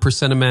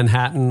 1% of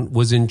Manhattan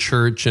was in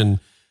church, and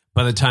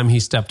By the time he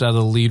stepped out of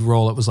the lead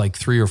role, it was like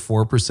 3 or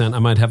 4%. I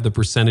might have the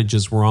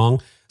percentages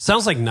wrong.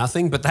 Sounds like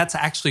nothing, but that's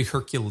actually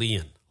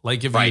Herculean.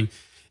 Like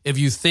if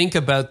you think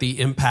about the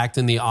impact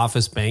in the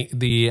office bank,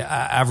 the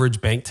average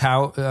bank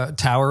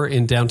tower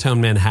in downtown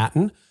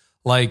Manhattan,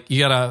 like you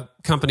got a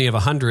company of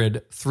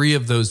 100, 3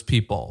 of those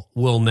people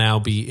will now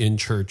be in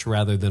church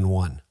rather than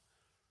 1.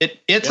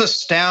 It's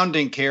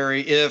astounding,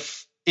 Carey.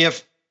 If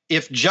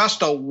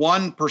just a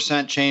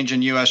 1% change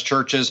in U.S.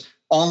 churches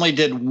only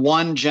did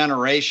 1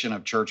 generation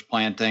of church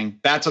planting,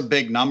 that's a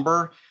big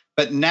number.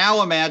 But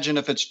now imagine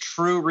if it's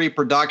true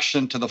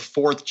reproduction to the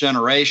 4th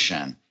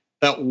generation,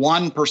 that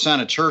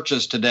 1% of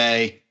churches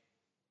today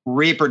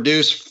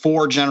reproduce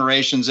 4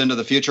 generations into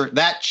the future.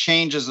 That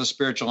changes the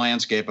spiritual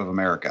landscape of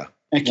America.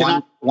 And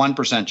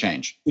 1%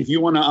 change. If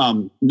you want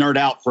to nerd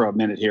out for a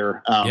minute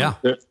here,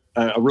 a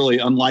really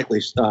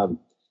unlikely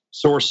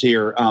source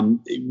here.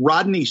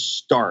 Rodney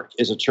Stark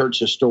is a church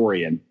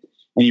historian,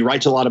 and he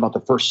writes a lot about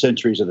the first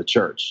centuries of the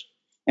church.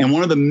 And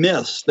one of the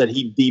myths that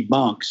he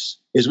debunks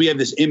is we have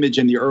this image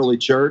in the early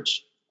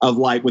church of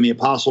like when the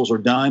apostles are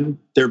done,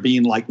 there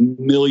being like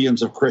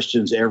millions of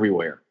Christians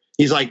everywhere.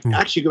 He's like,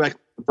 actually go back to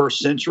the first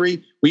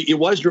century. It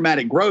was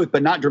dramatic growth,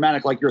 but not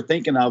dramatic like you're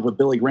thinking of with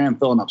Billy Graham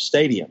filling up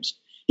stadiums.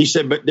 He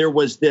said, but there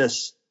was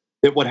this,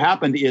 that what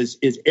happened is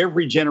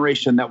every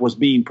generation that was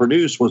being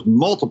produced was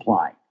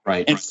multiplying.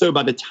 Right. And so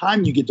by the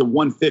time you get to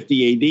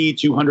 150 AD,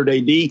 200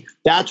 AD,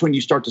 that's when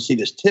you start to see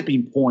this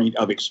tipping point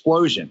of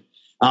explosion.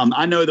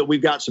 I know that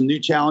we've got some new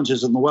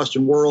challenges in the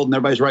Western world and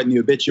everybody's writing the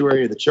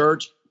obituary of the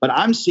church, but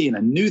I'm seeing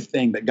a new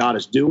thing that God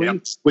is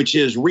doing, which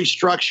is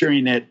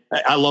restructuring it.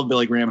 I love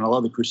Billy Graham and I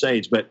love the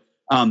Crusades, but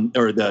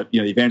or the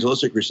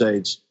evangelistic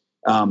Crusades.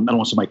 I don't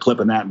want somebody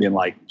clipping that and being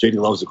like, JD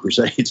loves the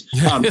Crusades.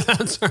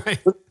 That's right.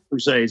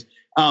 Crusades.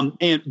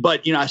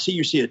 But I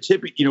see a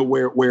tip,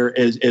 where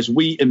as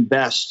we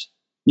invest,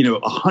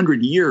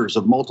 100 years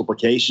of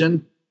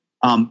multiplication,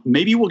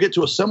 maybe we'll get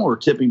to a similar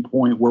tipping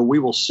point where we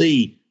will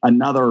see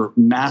another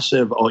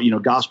massive,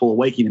 gospel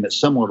awakening that's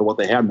similar to what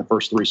they had in the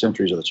first 3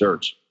 centuries of the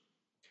church.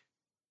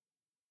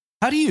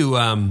 How do you,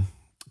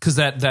 because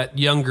that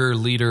younger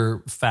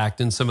leader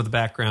fact and some of the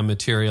background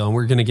material, and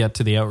we're going to get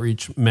to the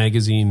Outreach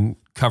magazine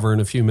cover in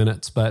a few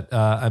minutes, but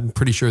I'm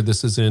pretty sure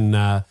this is in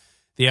the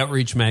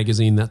Outreach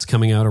magazine that's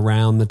coming out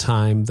around the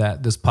time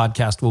that this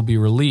podcast will be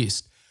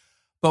released.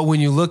 But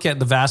when you look at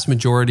the vast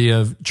majority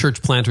of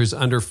church planters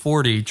under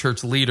 40,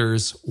 church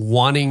leaders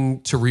wanting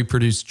to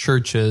reproduce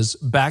churches,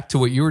 back to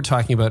what you were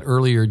talking about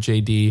earlier,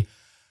 JD,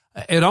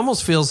 it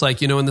almost feels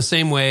like, in the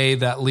same way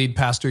that lead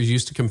pastors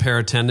used to compare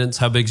attendance,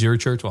 how big's your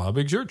church? Well, how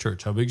big's your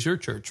church? How big's your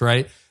church,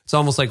 right? It's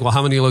almost like, well,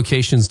 how many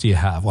locations do you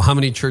have? Well, how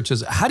many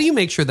churches? How do you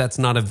make sure that's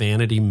not a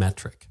vanity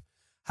metric?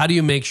 How do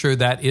you make sure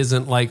that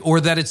isn't or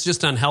that it's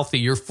just unhealthy?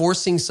 You're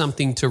forcing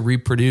something to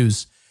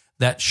reproduce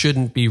that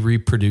shouldn't be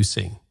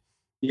reproducing.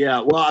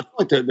 Yeah, well, I feel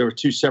like there were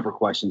 2 separate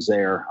questions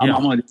there. I'm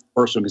going to do the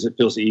first one because it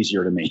feels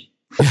easier to me.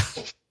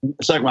 The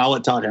second one, I'll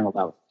let Todd handle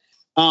that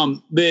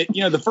one. But,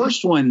 the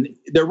first one,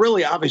 they're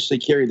really obviously,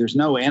 Carey, there's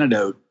no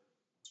antidote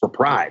for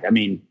pride. I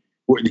mean,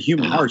 the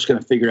human heart's going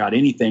to figure out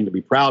anything to be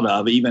proud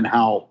of, even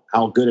how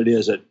good it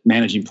is at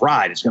managing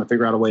pride. It's going to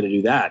figure out a way to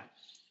do that.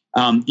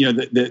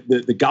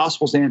 The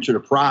gospel's answer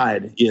to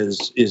pride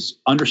is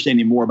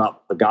understanding more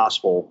about the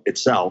gospel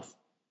itself,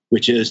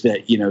 which is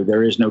that,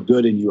 there is no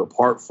good in you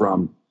apart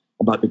from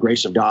about the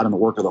grace of God and the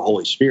work of the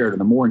Holy Spirit.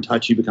 And the more in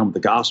touch you become with the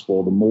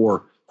gospel, the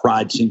more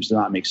pride seems to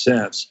not make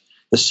sense.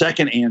 The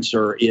second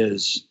answer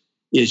is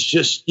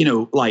just,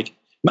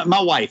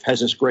 my wife has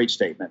this great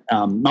statement.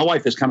 My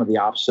wife is kind of the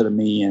opposite of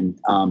me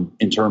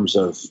in terms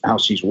of how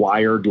she's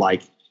wired.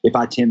 Like if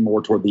I tend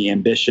more toward the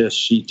ambitious,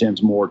 she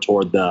tends more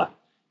toward the,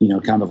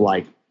 kind of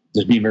like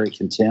just being very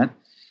content.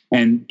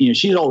 And,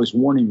 she's always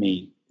warning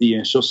me,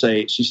 she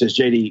says,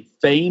 JD,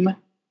 fame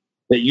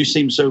that you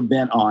seem so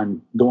bent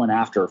on going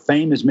after.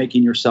 Fame is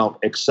making yourself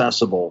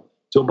accessible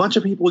to a bunch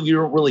of people you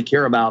don't really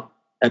care about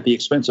at the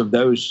expense of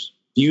those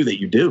few that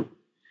you do.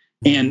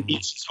 And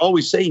it's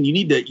always saying you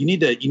need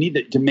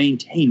to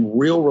maintain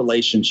real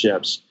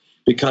relationships,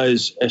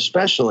 because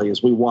especially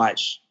as we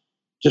watch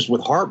just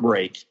with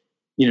heartbreak,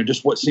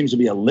 just what seems to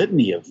be a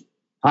litany of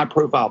high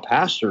profile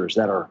pastors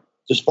that are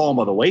just falling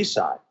by the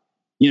wayside.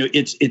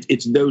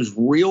 It's those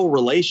real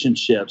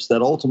relationships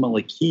that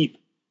ultimately keep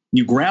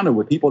you grounded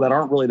with people that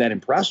aren't really that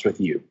impressed with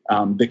you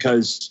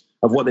because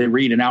of what they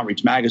read in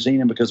Outreach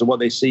magazine and because of what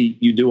they see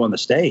you do on the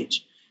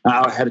stage.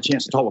 I had a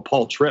chance to talk with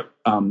Paul Tripp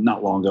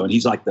not long ago, and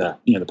he's like the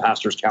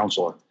pastor's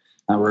counselor.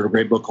 I wrote a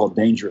great book called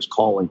Dangerous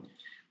Calling.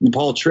 And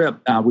Paul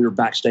Tripp, we were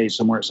backstage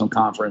somewhere at some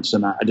conference,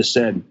 and I just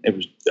said it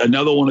was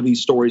another one of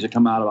these stories that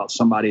come out about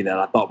somebody that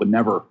I thought would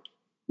never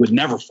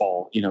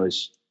fall,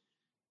 as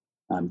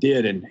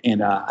did.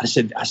 And I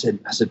said,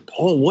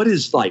 Paul,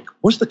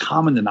 what's the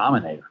common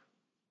denominator?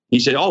 He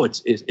said,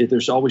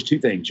 there's always 2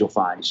 things you'll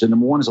find. He said,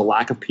 number 1 is a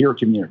lack of peer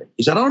community.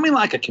 He said, I don't mean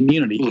like a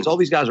community because all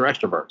these guys are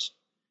extroverts.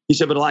 He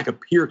said, but a lack of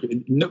peer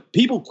community.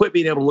 People quit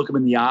being able to look them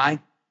in the eye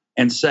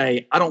and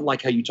say, I don't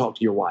like how you talk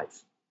to your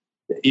wife.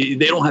 They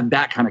don't have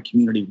that kind of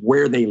community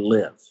where they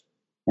live.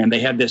 And they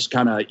had this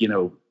kind of,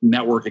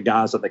 network of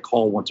guys that they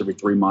call once every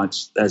 3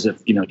 months as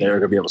if, they're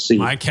going to be able to see.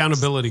 My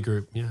accountability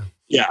group. Yeah.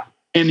 Yeah.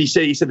 And he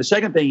said the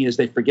second thing is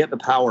they forget the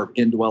power of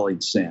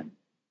indwelling sin.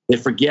 They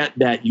forget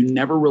that you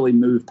never really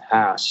move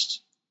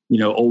past,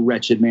 oh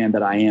wretched man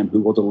that I am, who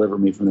will deliver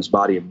me from this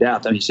body of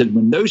death. And he said,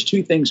 when those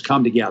two things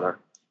come together,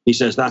 he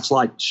says, that's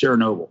like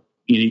Chernobyl.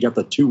 You got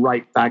the two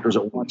right factors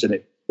at once, and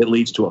it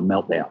leads to a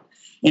meltdown.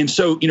 And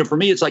so, for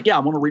me, it's like, I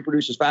want to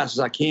reproduce as fast as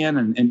I can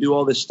and do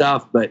all this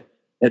stuff. But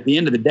at the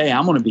end of the day,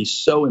 I'm going to be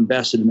so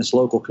invested in this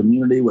local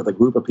community with a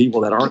group of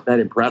people that aren't that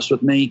impressed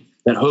with me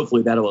that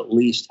hopefully that'll at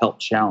least help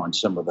challenge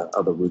some of the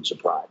other roots of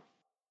pride.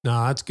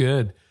 No, that's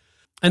good.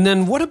 And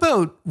then what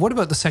about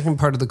the second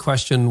part of the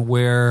question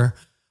where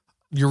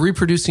you're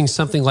reproducing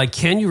something? Like,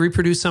 can you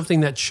reproduce something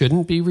that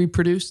shouldn't be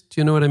reproduced?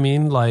 Do you know what I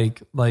mean?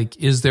 Like,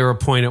 is there a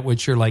point at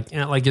which you're like,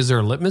 is there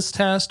a litmus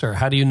test, or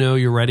how do you know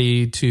you're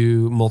ready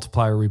to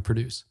multiply or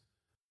reproduce?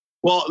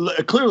 Well,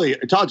 clearly,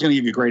 Todd's going to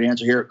give you a great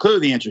answer here. Clearly,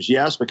 the answer is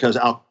yes, because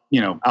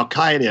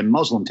Al-Qaeda and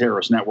Muslim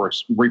terrorist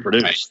networks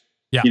reproduce. Right.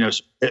 Yeah.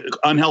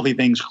 Unhealthy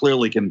things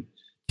clearly can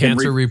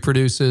cancer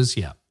reproduces.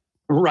 Yeah.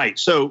 Right.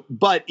 So,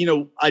 but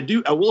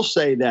I will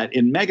say that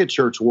in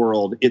megachurch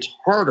world, it's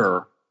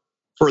harder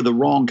for the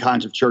wrong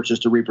kinds of churches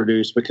to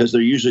reproduce because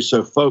they're usually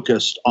so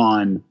focused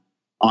on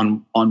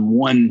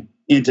one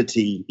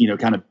entity,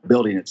 kind of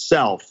building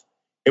itself.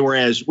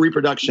 Whereas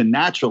reproduction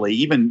naturally,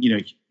 even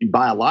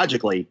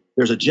biologically,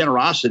 there's a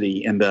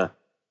generosity in the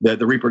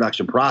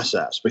reproduction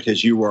process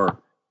because you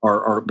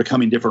are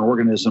becoming different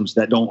organisms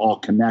that don't all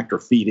connect or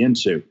feed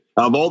into.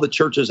 Of all the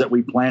churches that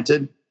we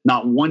planted,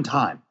 not one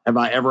time have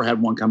I ever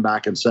had one come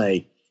back and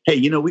say, "Hey,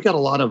 we got a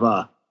lot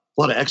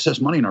of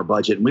excess money in our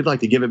budget, and we'd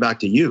like to give it back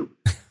to you."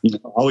 I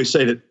always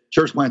say that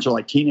church plants are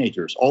like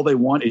teenagers. All they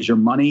want is your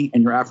money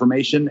and your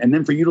affirmation, and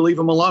then for you to leave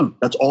them alone.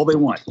 That's all they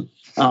want.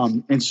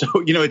 And so,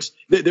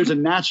 there's a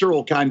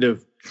natural kind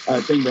of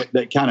thing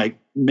that kind of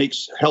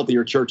makes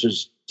healthier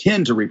churches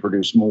tend to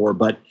reproduce more.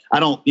 But I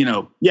don't,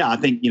 I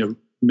think,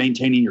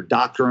 maintaining your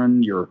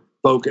doctrine, your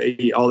focus,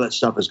 all that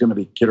stuff is going to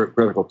be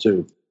critical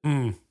too.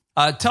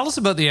 Tell us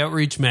about the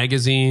Outreach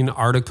Magazine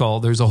article.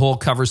 There's a whole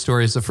cover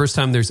story. It's the first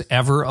time there's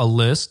ever a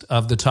list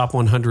of the top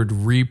 100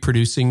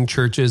 reproducing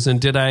churches. And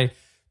did I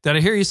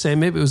hear you say,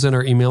 maybe it was in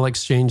our email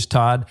exchange,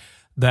 Todd,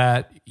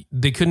 that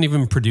they couldn't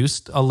even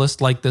produce a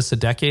list like this a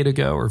decade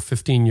ago or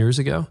 15 years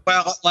ago?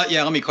 Well,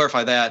 let me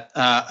clarify that.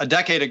 A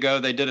decade ago,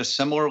 they did a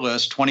similar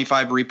list,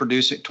 25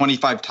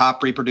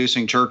 top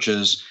reproducing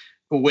churches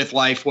with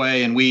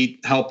Lifeway, and we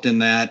helped in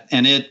that.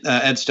 And Ed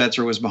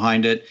Stetzer was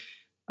behind it.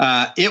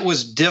 It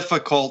was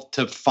difficult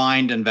to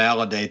find and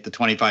validate the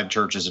 25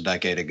 churches a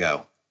decade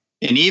ago.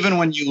 And even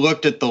when you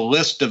looked at the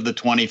list of the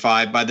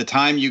 25, by the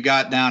time you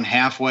got down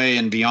halfway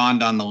and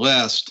beyond on the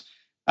list,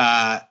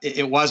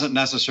 it wasn't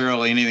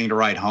necessarily anything to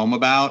write home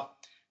about.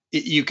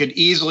 You could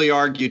easily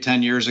argue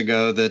 10 years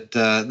ago that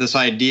this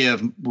idea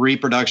of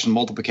reproduction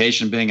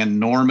multiplication being a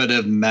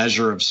normative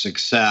measure of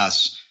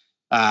success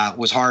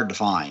was hard to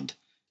find.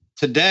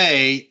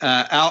 Today,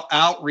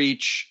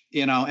 Outreach,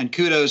 and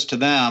kudos to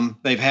them.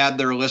 They've had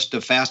their list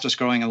of fastest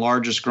growing and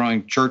largest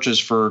growing churches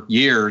for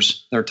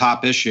years, their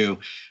top issue.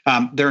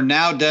 They're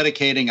now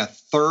dedicating a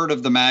third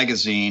of the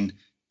magazine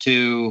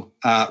to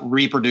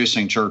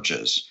reproducing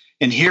churches.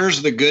 And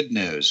here's the good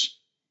news.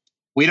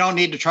 We don't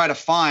need to try to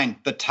find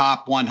the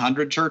top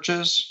 100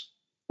 churches.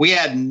 We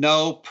had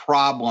no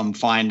problem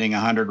finding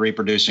 100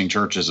 reproducing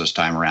churches this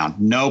time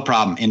around. No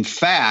problem. In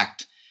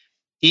fact,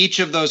 each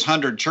of those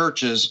 100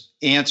 churches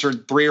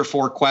answered 3 or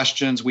 4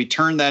 questions. We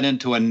turned that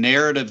into a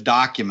narrative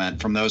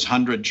document from those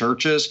 100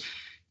 churches.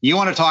 You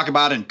want to talk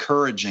about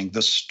encouraging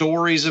the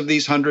stories of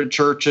these 100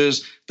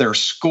 churches, their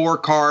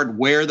scorecard,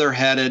 where they're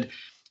headed.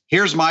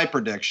 Here's my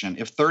prediction.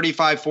 If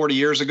 35, 40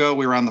 years ago,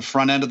 we were on the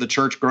front end of the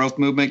church growth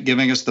movement,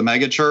 giving us the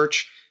mega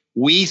church,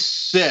 we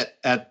sit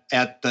at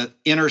the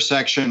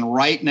intersection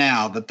right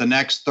now that the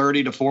next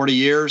 30 to 40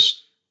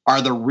 years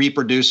are the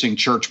reproducing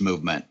church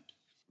movement.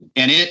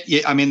 And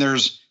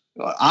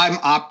I'm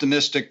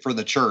optimistic for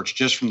the church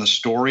just from the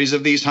stories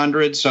of these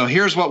 100. So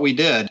here's what we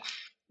did.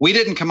 We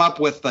didn't come up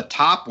with the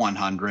top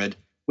 100.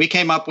 We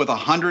came up with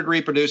 100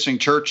 reproducing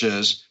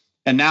churches.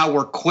 And now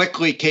we're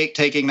quickly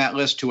taking that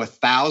list to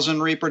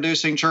 1,000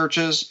 reproducing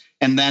churches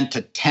and then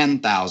to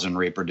 10,000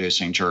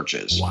 reproducing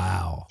churches.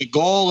 Wow. The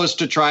goal is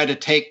to try to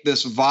take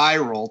this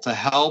viral to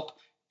help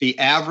the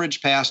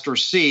average pastor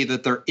see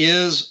that there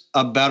is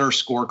a better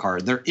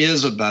scorecard. There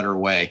is a better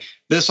way.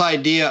 This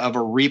idea of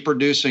a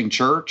reproducing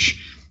church,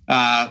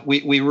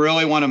 we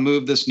really want to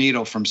move this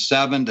needle from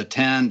 7 to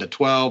 10 to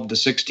 12 to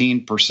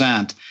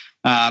 16%.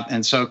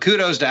 And so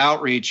kudos to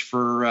Outreach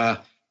for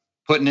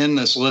putting in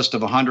this list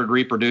of 100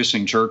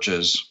 reproducing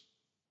churches.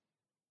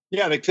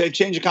 Yeah, they've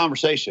changed the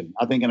conversation,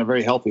 I think, in a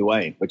very healthy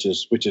way, which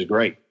is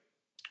great.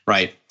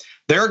 Right.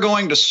 They're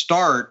going to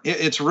start.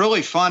 It's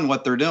really fun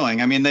what they're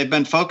doing. I mean, they've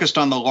been focused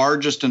on the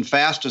largest and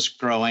fastest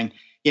growing.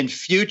 In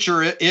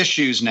future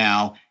issues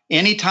now,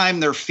 anytime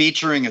they're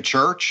featuring a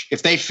church,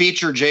 if they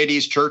feature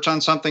JD's church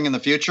on something in the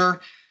future,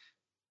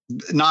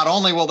 not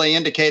only will they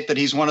indicate that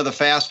he's one of the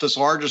fastest,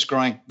 largest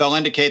growing, they'll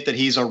indicate that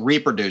he's a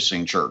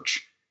reproducing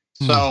church.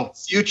 So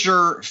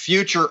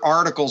future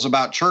articles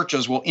about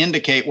churches will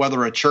indicate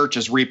whether a church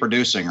is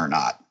reproducing or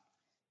not.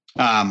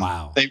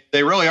 Wow.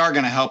 They really are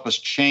going to help us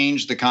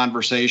change the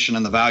conversation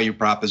and the value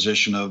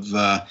proposition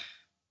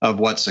of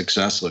what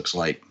success looks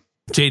like.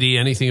 JD,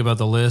 anything about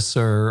the lists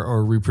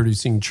or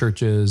reproducing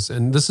churches?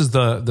 And this is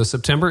the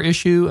September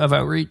issue of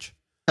Outreach?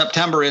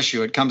 September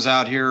issue. It comes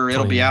out here.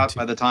 It'll be out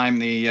by the time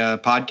the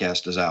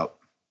podcast is out.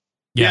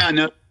 Yeah.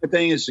 No, the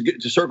thing is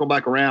to circle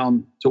back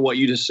around to what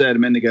you just said a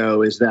minute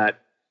ago is that,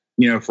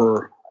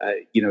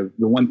 the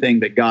one thing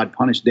that God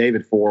punished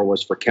David for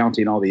was for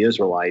counting all the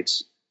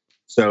Israelites.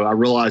 So I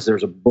realize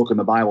there's a book in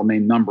the Bible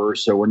named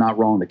Numbers, so we're not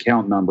wrong to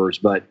count numbers.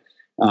 But,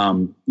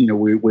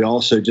 we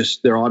also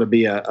there ought to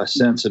be a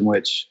sense in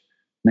which,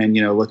 man,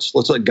 let's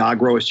let God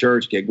grow his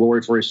church, get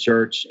glory for his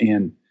church.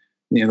 And,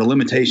 the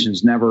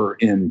limitation's never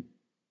in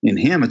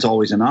him. It's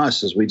always in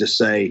us, as we just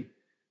say.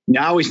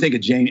 I always think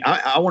of James.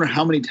 I wonder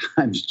how many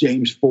times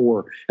James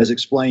 4 has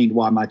explained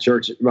why my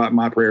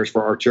prayers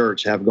for our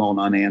church have gone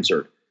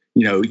unanswered.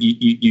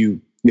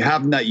 You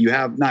have not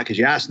because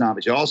you ask not,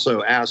 but you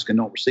also ask and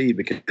don't receive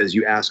because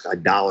you ask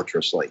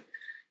idolatrously.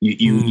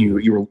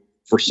 You're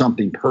for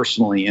something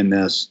personally in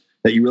this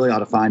that you really ought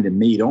to find in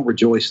me. Don't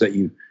rejoice that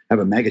you have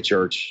a mega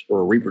church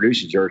or a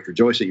reproducing church.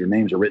 Rejoice that your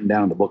names are written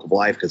down in the book of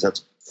life, because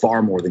that's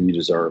far more than you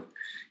deserve.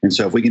 And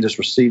so if we can just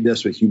receive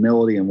this with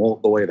humility and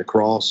walk the way of the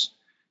cross,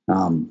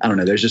 I don't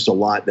know. There's just a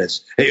lot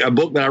a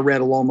book that I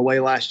read along the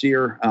way last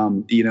year,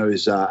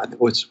 is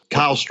what's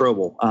Kyle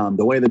Strobel,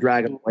 The Way of the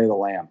Dragon, The Way of the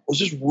Lamb. It was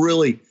just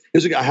really,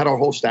 I had our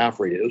whole staff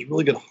read it. It was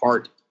really good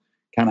heart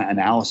kind of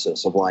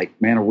analysis of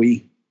like, man, are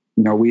we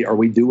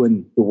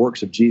doing the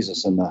works of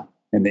Jesus and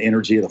the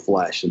energy of the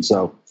flesh? And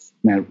so,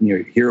 man,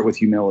 hear it with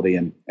humility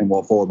and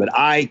walk forward. But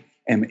I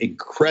am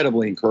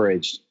incredibly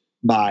encouraged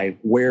by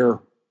where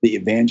the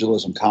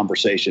evangelism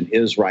conversation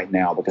is right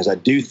now, because I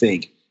do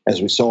think, as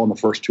we saw in the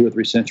first 2 or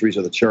 3 centuries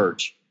of the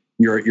church,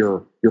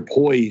 you're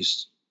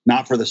poised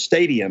not for the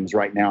stadiums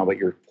right now, but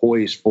you're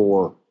poised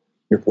for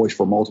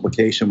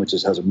multiplication, which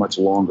has a much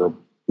longer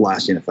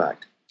lasting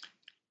effect.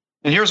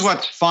 And here's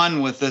what's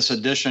fun with this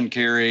edition,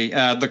 Carey.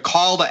 The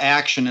call to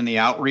action in the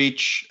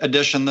Outreach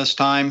edition this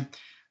time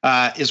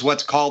is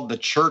what's called the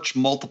Church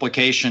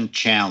Multiplication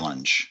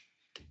Challenge.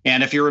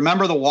 And if you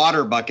remember the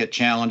water bucket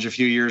challenge a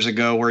few years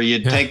ago, where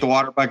you'd take the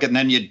water bucket and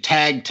then you'd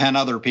tag 10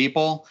 other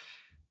people,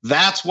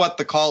 that's what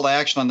the call to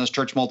action on this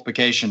Church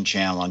Multiplication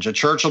Challenge. A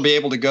church will be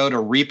able to go to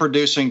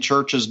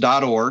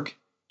reproducingchurches.org,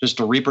 just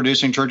to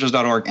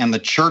reproducingchurches.org, and the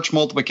Church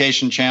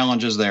Multiplication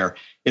Challenge is there.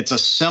 It's a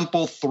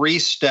simple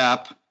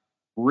 3-step: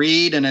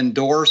 read and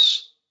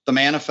endorse the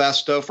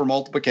manifesto for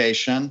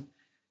multiplication,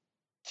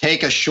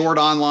 take a short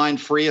online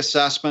free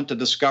assessment to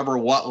discover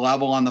what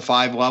level on the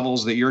 5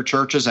 levels that your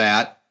church is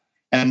at,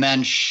 and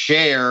then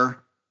share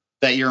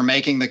that you're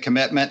making the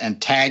commitment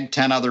and tag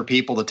 10 other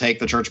people to take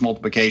the Church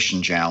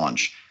Multiplication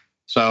Challenge.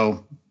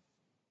 So,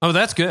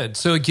 that's good.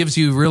 So it gives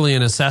you really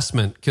an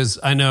assessment, because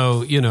I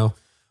know,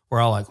 we're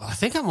all like, well, I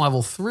think I'm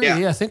level 3.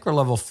 Yeah. I think we're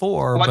level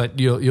 4, but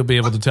you'll be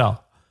able to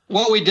tell.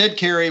 What we did,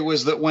 Carey,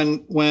 was that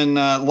when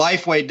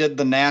Lifeway did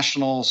the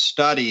national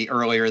study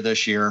earlier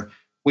this year,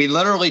 we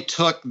literally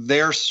took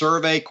their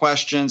survey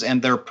questions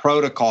and their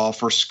protocol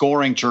for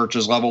scoring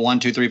churches level 1,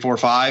 2, 3, 4,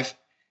 5,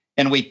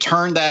 and we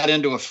turned that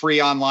into a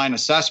free online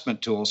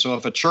assessment tool. So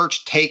if a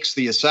church takes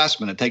the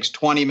assessment, it takes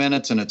 20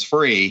 minutes and it's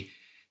free,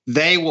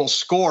 they will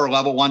score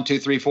level 1, 2,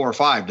 3, 4,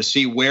 5 to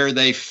see where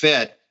they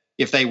fit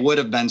if they would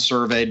have been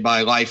surveyed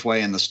by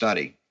Lifeway in the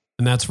study.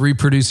 And that's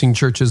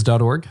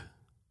reproducingchurches.org?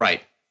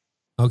 Right.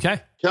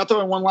 Okay. Can I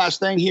throw in one last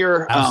thing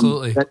here?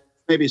 Absolutely. That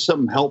maybe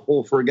something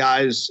helpful for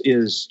guys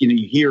is,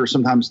 you hear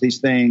sometimes these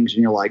things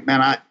and you're like, man,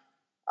 I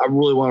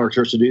really want our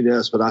church to do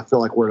this, but I feel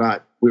like we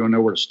don't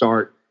know where to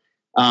start.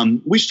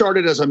 We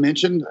started, as I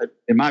mentioned,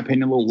 in my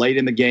opinion, a little late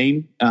in the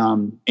game.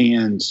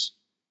 And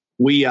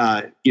we,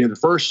 the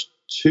first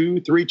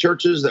 2-3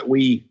 churches that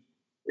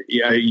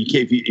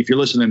if you're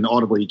listening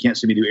audibly, you can't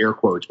see me do air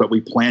quotes, but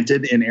we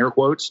planted in air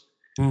quotes,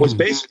 was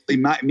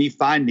basically me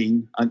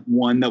finding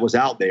one that was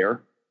out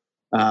there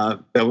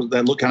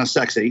that looked kind of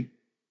sexy.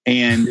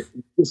 And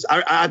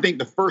I think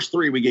the first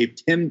 3, we gave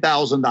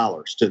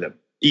 $10,000 to them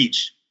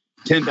each,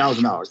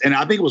 $10,000. And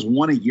I think it was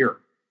one a year.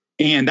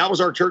 And that was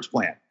our church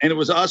plant. And it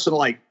was us and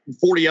like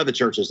 40 other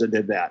churches that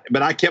did that.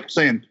 But I kept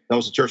saying that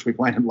was the church we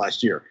planted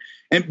last year.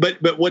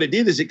 But what it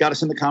did is it got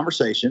us in the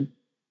conversation.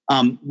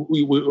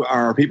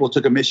 Our people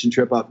took a mission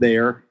trip up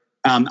there.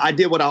 I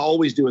did what I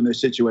always do in those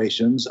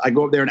situations. I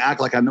go up there and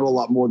act like I know a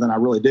lot more than I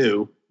really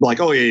do. Like,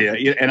 oh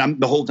yeah. And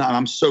the whole time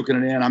I'm soaking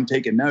it in. I'm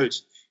taking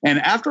notes. And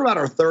after about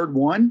our 3rd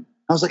one,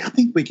 I was like, I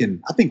think we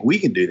can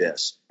do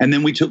this. And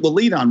then we took the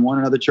lead on one,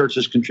 and other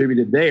churches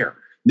contributed there.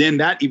 Then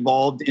that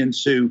evolved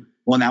into,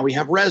 well, now we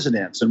have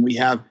residents and we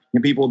have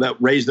people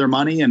that raise their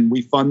money and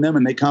we fund them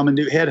and they come and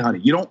do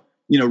headhunting.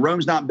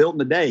 Rome's not built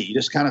in a day. You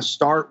just kind of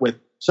start with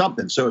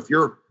something. So if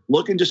you're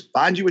looking, just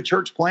find you a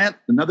church plant,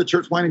 another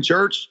church planting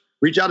church,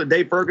 reach out to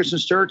Dave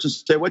Ferguson's church and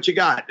say, what you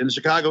got in the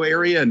Chicago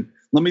area? And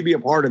let me be a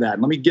part of that.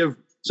 And let me give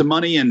some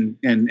money and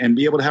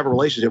be able to have a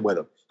relationship with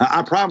them.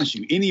 I promise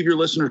you, any of your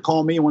listeners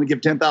call me and want to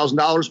give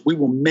 $10,000, we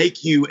will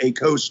make you a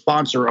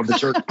co-sponsor of the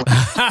church.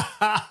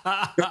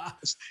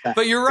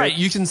 But you're right.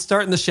 You can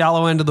start in the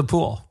shallow end of the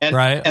pool,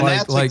 right? And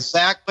that's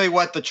exactly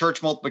what the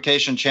Church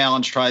Multiplication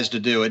Challenge tries to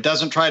do. It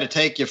doesn't try to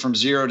take you from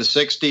 0 to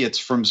 60. It's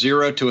from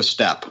 0 to a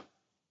step.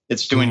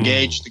 It's to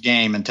engage the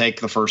game and take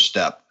the first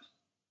step.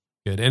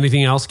 Good.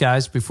 Anything else,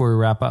 guys, before we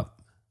wrap up?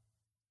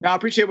 No, I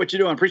appreciate what you're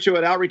doing. I appreciate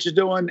what Outreach is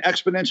doing.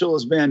 Exponential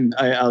has been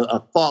a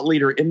thought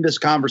leader in this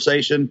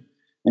conversation,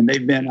 and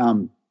they've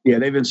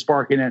been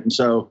sparking it. And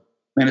so,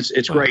 man,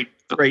 it's great.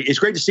 It's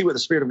great to see what the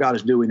Spirit of God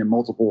is doing in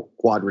multiple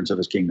quadrants of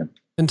His kingdom.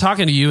 And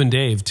talking to you and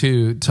Dave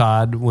too,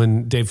 Todd,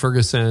 when Dave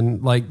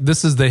Ferguson,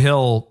 this is the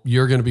hill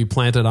you're going to be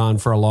planted on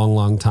for a long,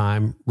 long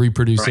time,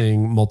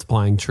 reproducing,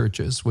 multiplying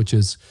churches, which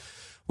is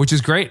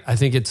great. I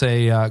think it's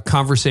a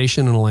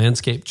conversation and a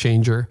landscape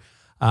changer.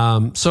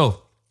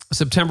 So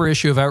September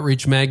issue of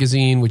Outreach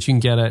Magazine, which you can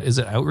get at, is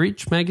it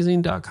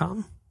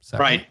outreachmagazine.com?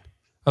 Right.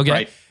 Okay.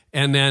 Right.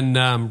 And then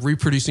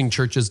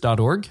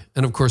reproducingchurches.org.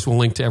 And of course, we'll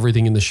link to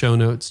everything in the show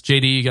notes.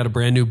 JD, you got a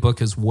brand new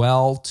book as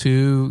well,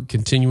 too,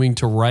 continuing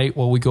to write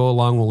while we go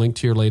along. We'll link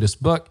to your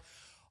latest book,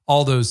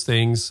 all those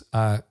things.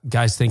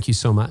 Guys, thank you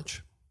so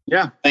much.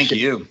 Yeah. Thank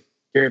you.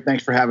 Carey,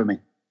 thanks for having me.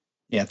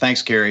 Yeah.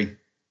 Thanks, Carey.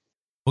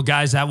 Well,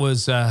 guys, that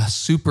was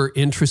super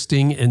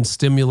interesting and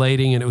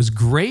stimulating, and it was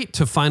great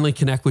to finally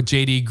connect with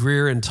JD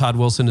Greear, and Todd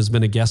Wilson has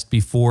been a guest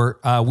before.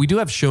 We do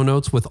have show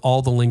notes with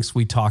all the links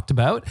we talked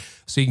about,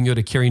 so you can go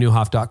to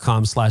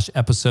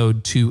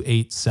careynieuwhof.com/episode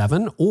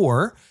 287,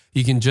 or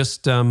you can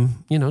just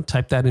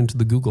type that into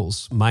the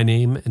Googles, my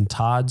name and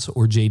Todd's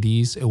or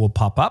JD's. It will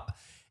pop up,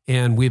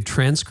 and we have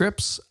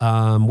transcripts.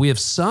 We have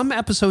some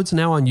episodes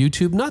now on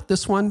YouTube, not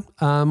this one.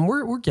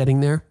 We're getting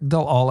there.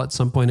 They'll all at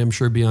some point, I'm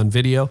sure, be on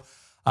video.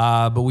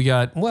 But we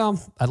got,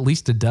 at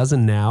least a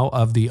dozen now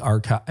of the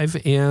archive.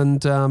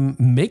 And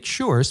make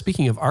sure,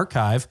 speaking of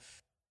archive,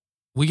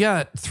 we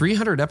got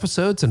 300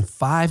 episodes and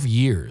 5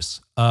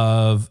 years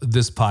of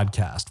this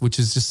podcast, which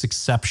is just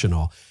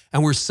exceptional.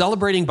 And we're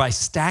celebrating by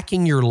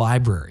stacking your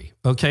library.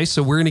 Okay,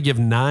 so we're going to give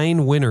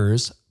 9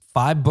 winners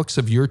 5 books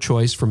of your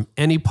choice from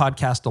any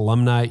podcast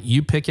alumni.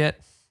 You pick it,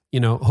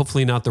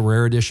 hopefully not the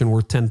rare edition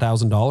worth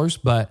 $10,000,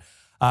 but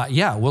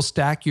we'll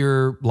stack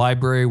your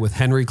library with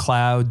Henry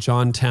Cloud,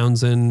 John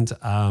Townsend,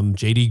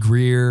 J.D.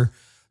 Greear,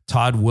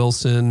 Todd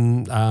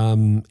Wilson,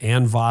 Ann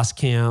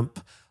Voskamp,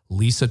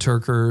 Lisa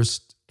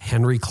Turkhurst,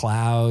 Henry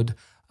Cloud,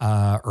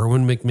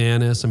 Erwin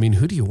McManus. I mean,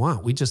 who do you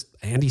want?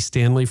 Andy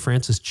Stanley,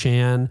 Francis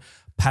Chan,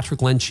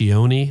 Patrick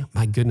Lencioni.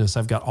 My goodness,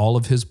 I've got all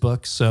of his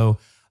books. So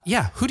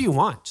who do you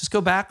want? Just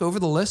go back over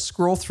the list,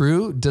 scroll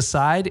through,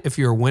 decide if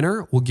you're a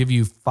winner. We'll give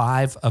you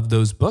 5 of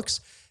those books.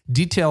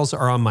 Details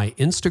are on my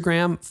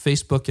Instagram,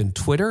 Facebook, and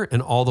Twitter,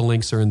 and all the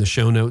links are in the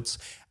show notes,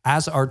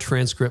 as are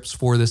transcripts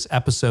for this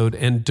episode.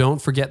 And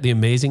don't forget the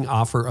amazing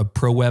offer of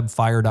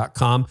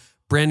ProWebFire.com,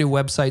 brand new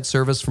website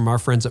service from our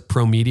friends at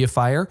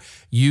ProMediaFire.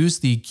 Use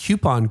the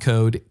coupon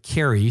code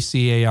CAREY,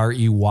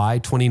 C-A-R-E-Y,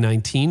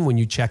 2019 when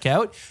you check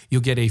out.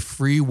 You'll get a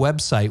free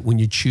website when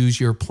you choose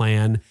your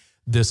plan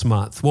this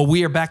month. Well,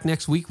 we are back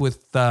next week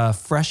with a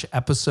fresh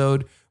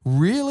episode.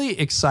 Really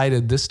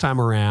excited this time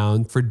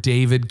around for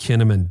David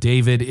Kinnaman.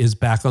 David is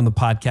back on the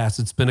podcast.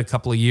 It's been a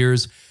couple of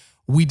years.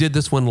 We did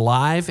this one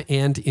live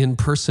and in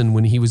person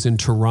when he was in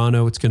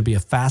Toronto. It's going to be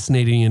a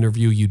fascinating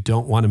interview. You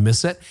don't want to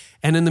miss it.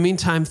 And in the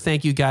meantime,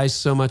 thank you guys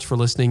so much for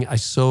listening. I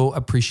so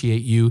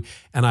appreciate you.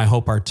 And I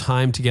hope our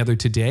time together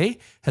today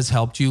has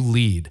helped you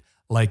lead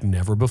like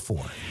never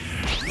before.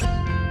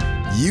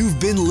 You've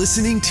been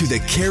listening to the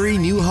Carey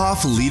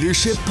Nieuwhof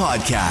Leadership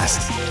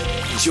Podcast.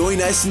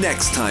 Join us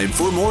next time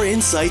for more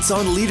insights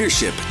on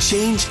leadership,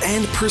 change,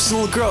 and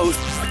personal growth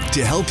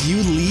to help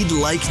you lead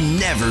like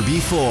never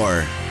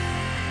before.